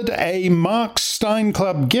beloved a Mark Steyn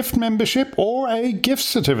Club gift membership or a gift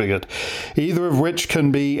certificate, either of which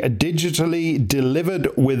can be digitally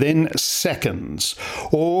delivered within seconds.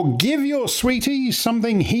 Or give your sweetie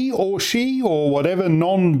something he or she, or whatever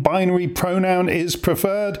non-binary pronoun is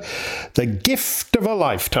preferred, the gift of a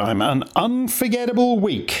lifetime, an unforgettable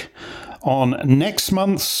week on next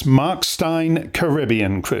month's Mark Steyn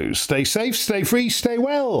Caribbean cruise. Stay safe, stay free, stay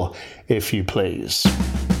well, if you please.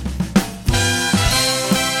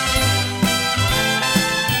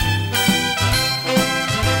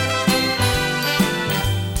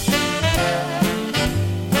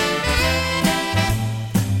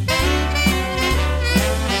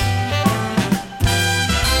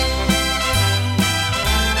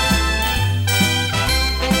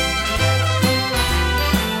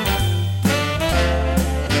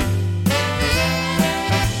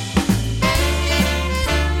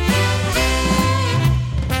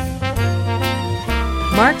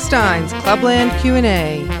 Mark Steyn's Clubland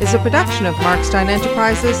Q&A is a production of Mark Steyn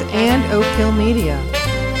Enterprises and Oak Hill Media.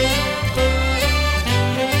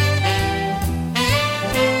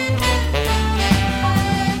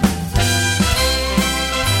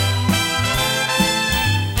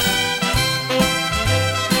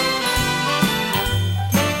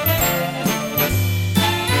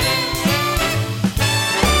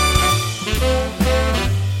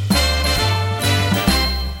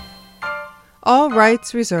 All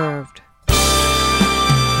rights reserved.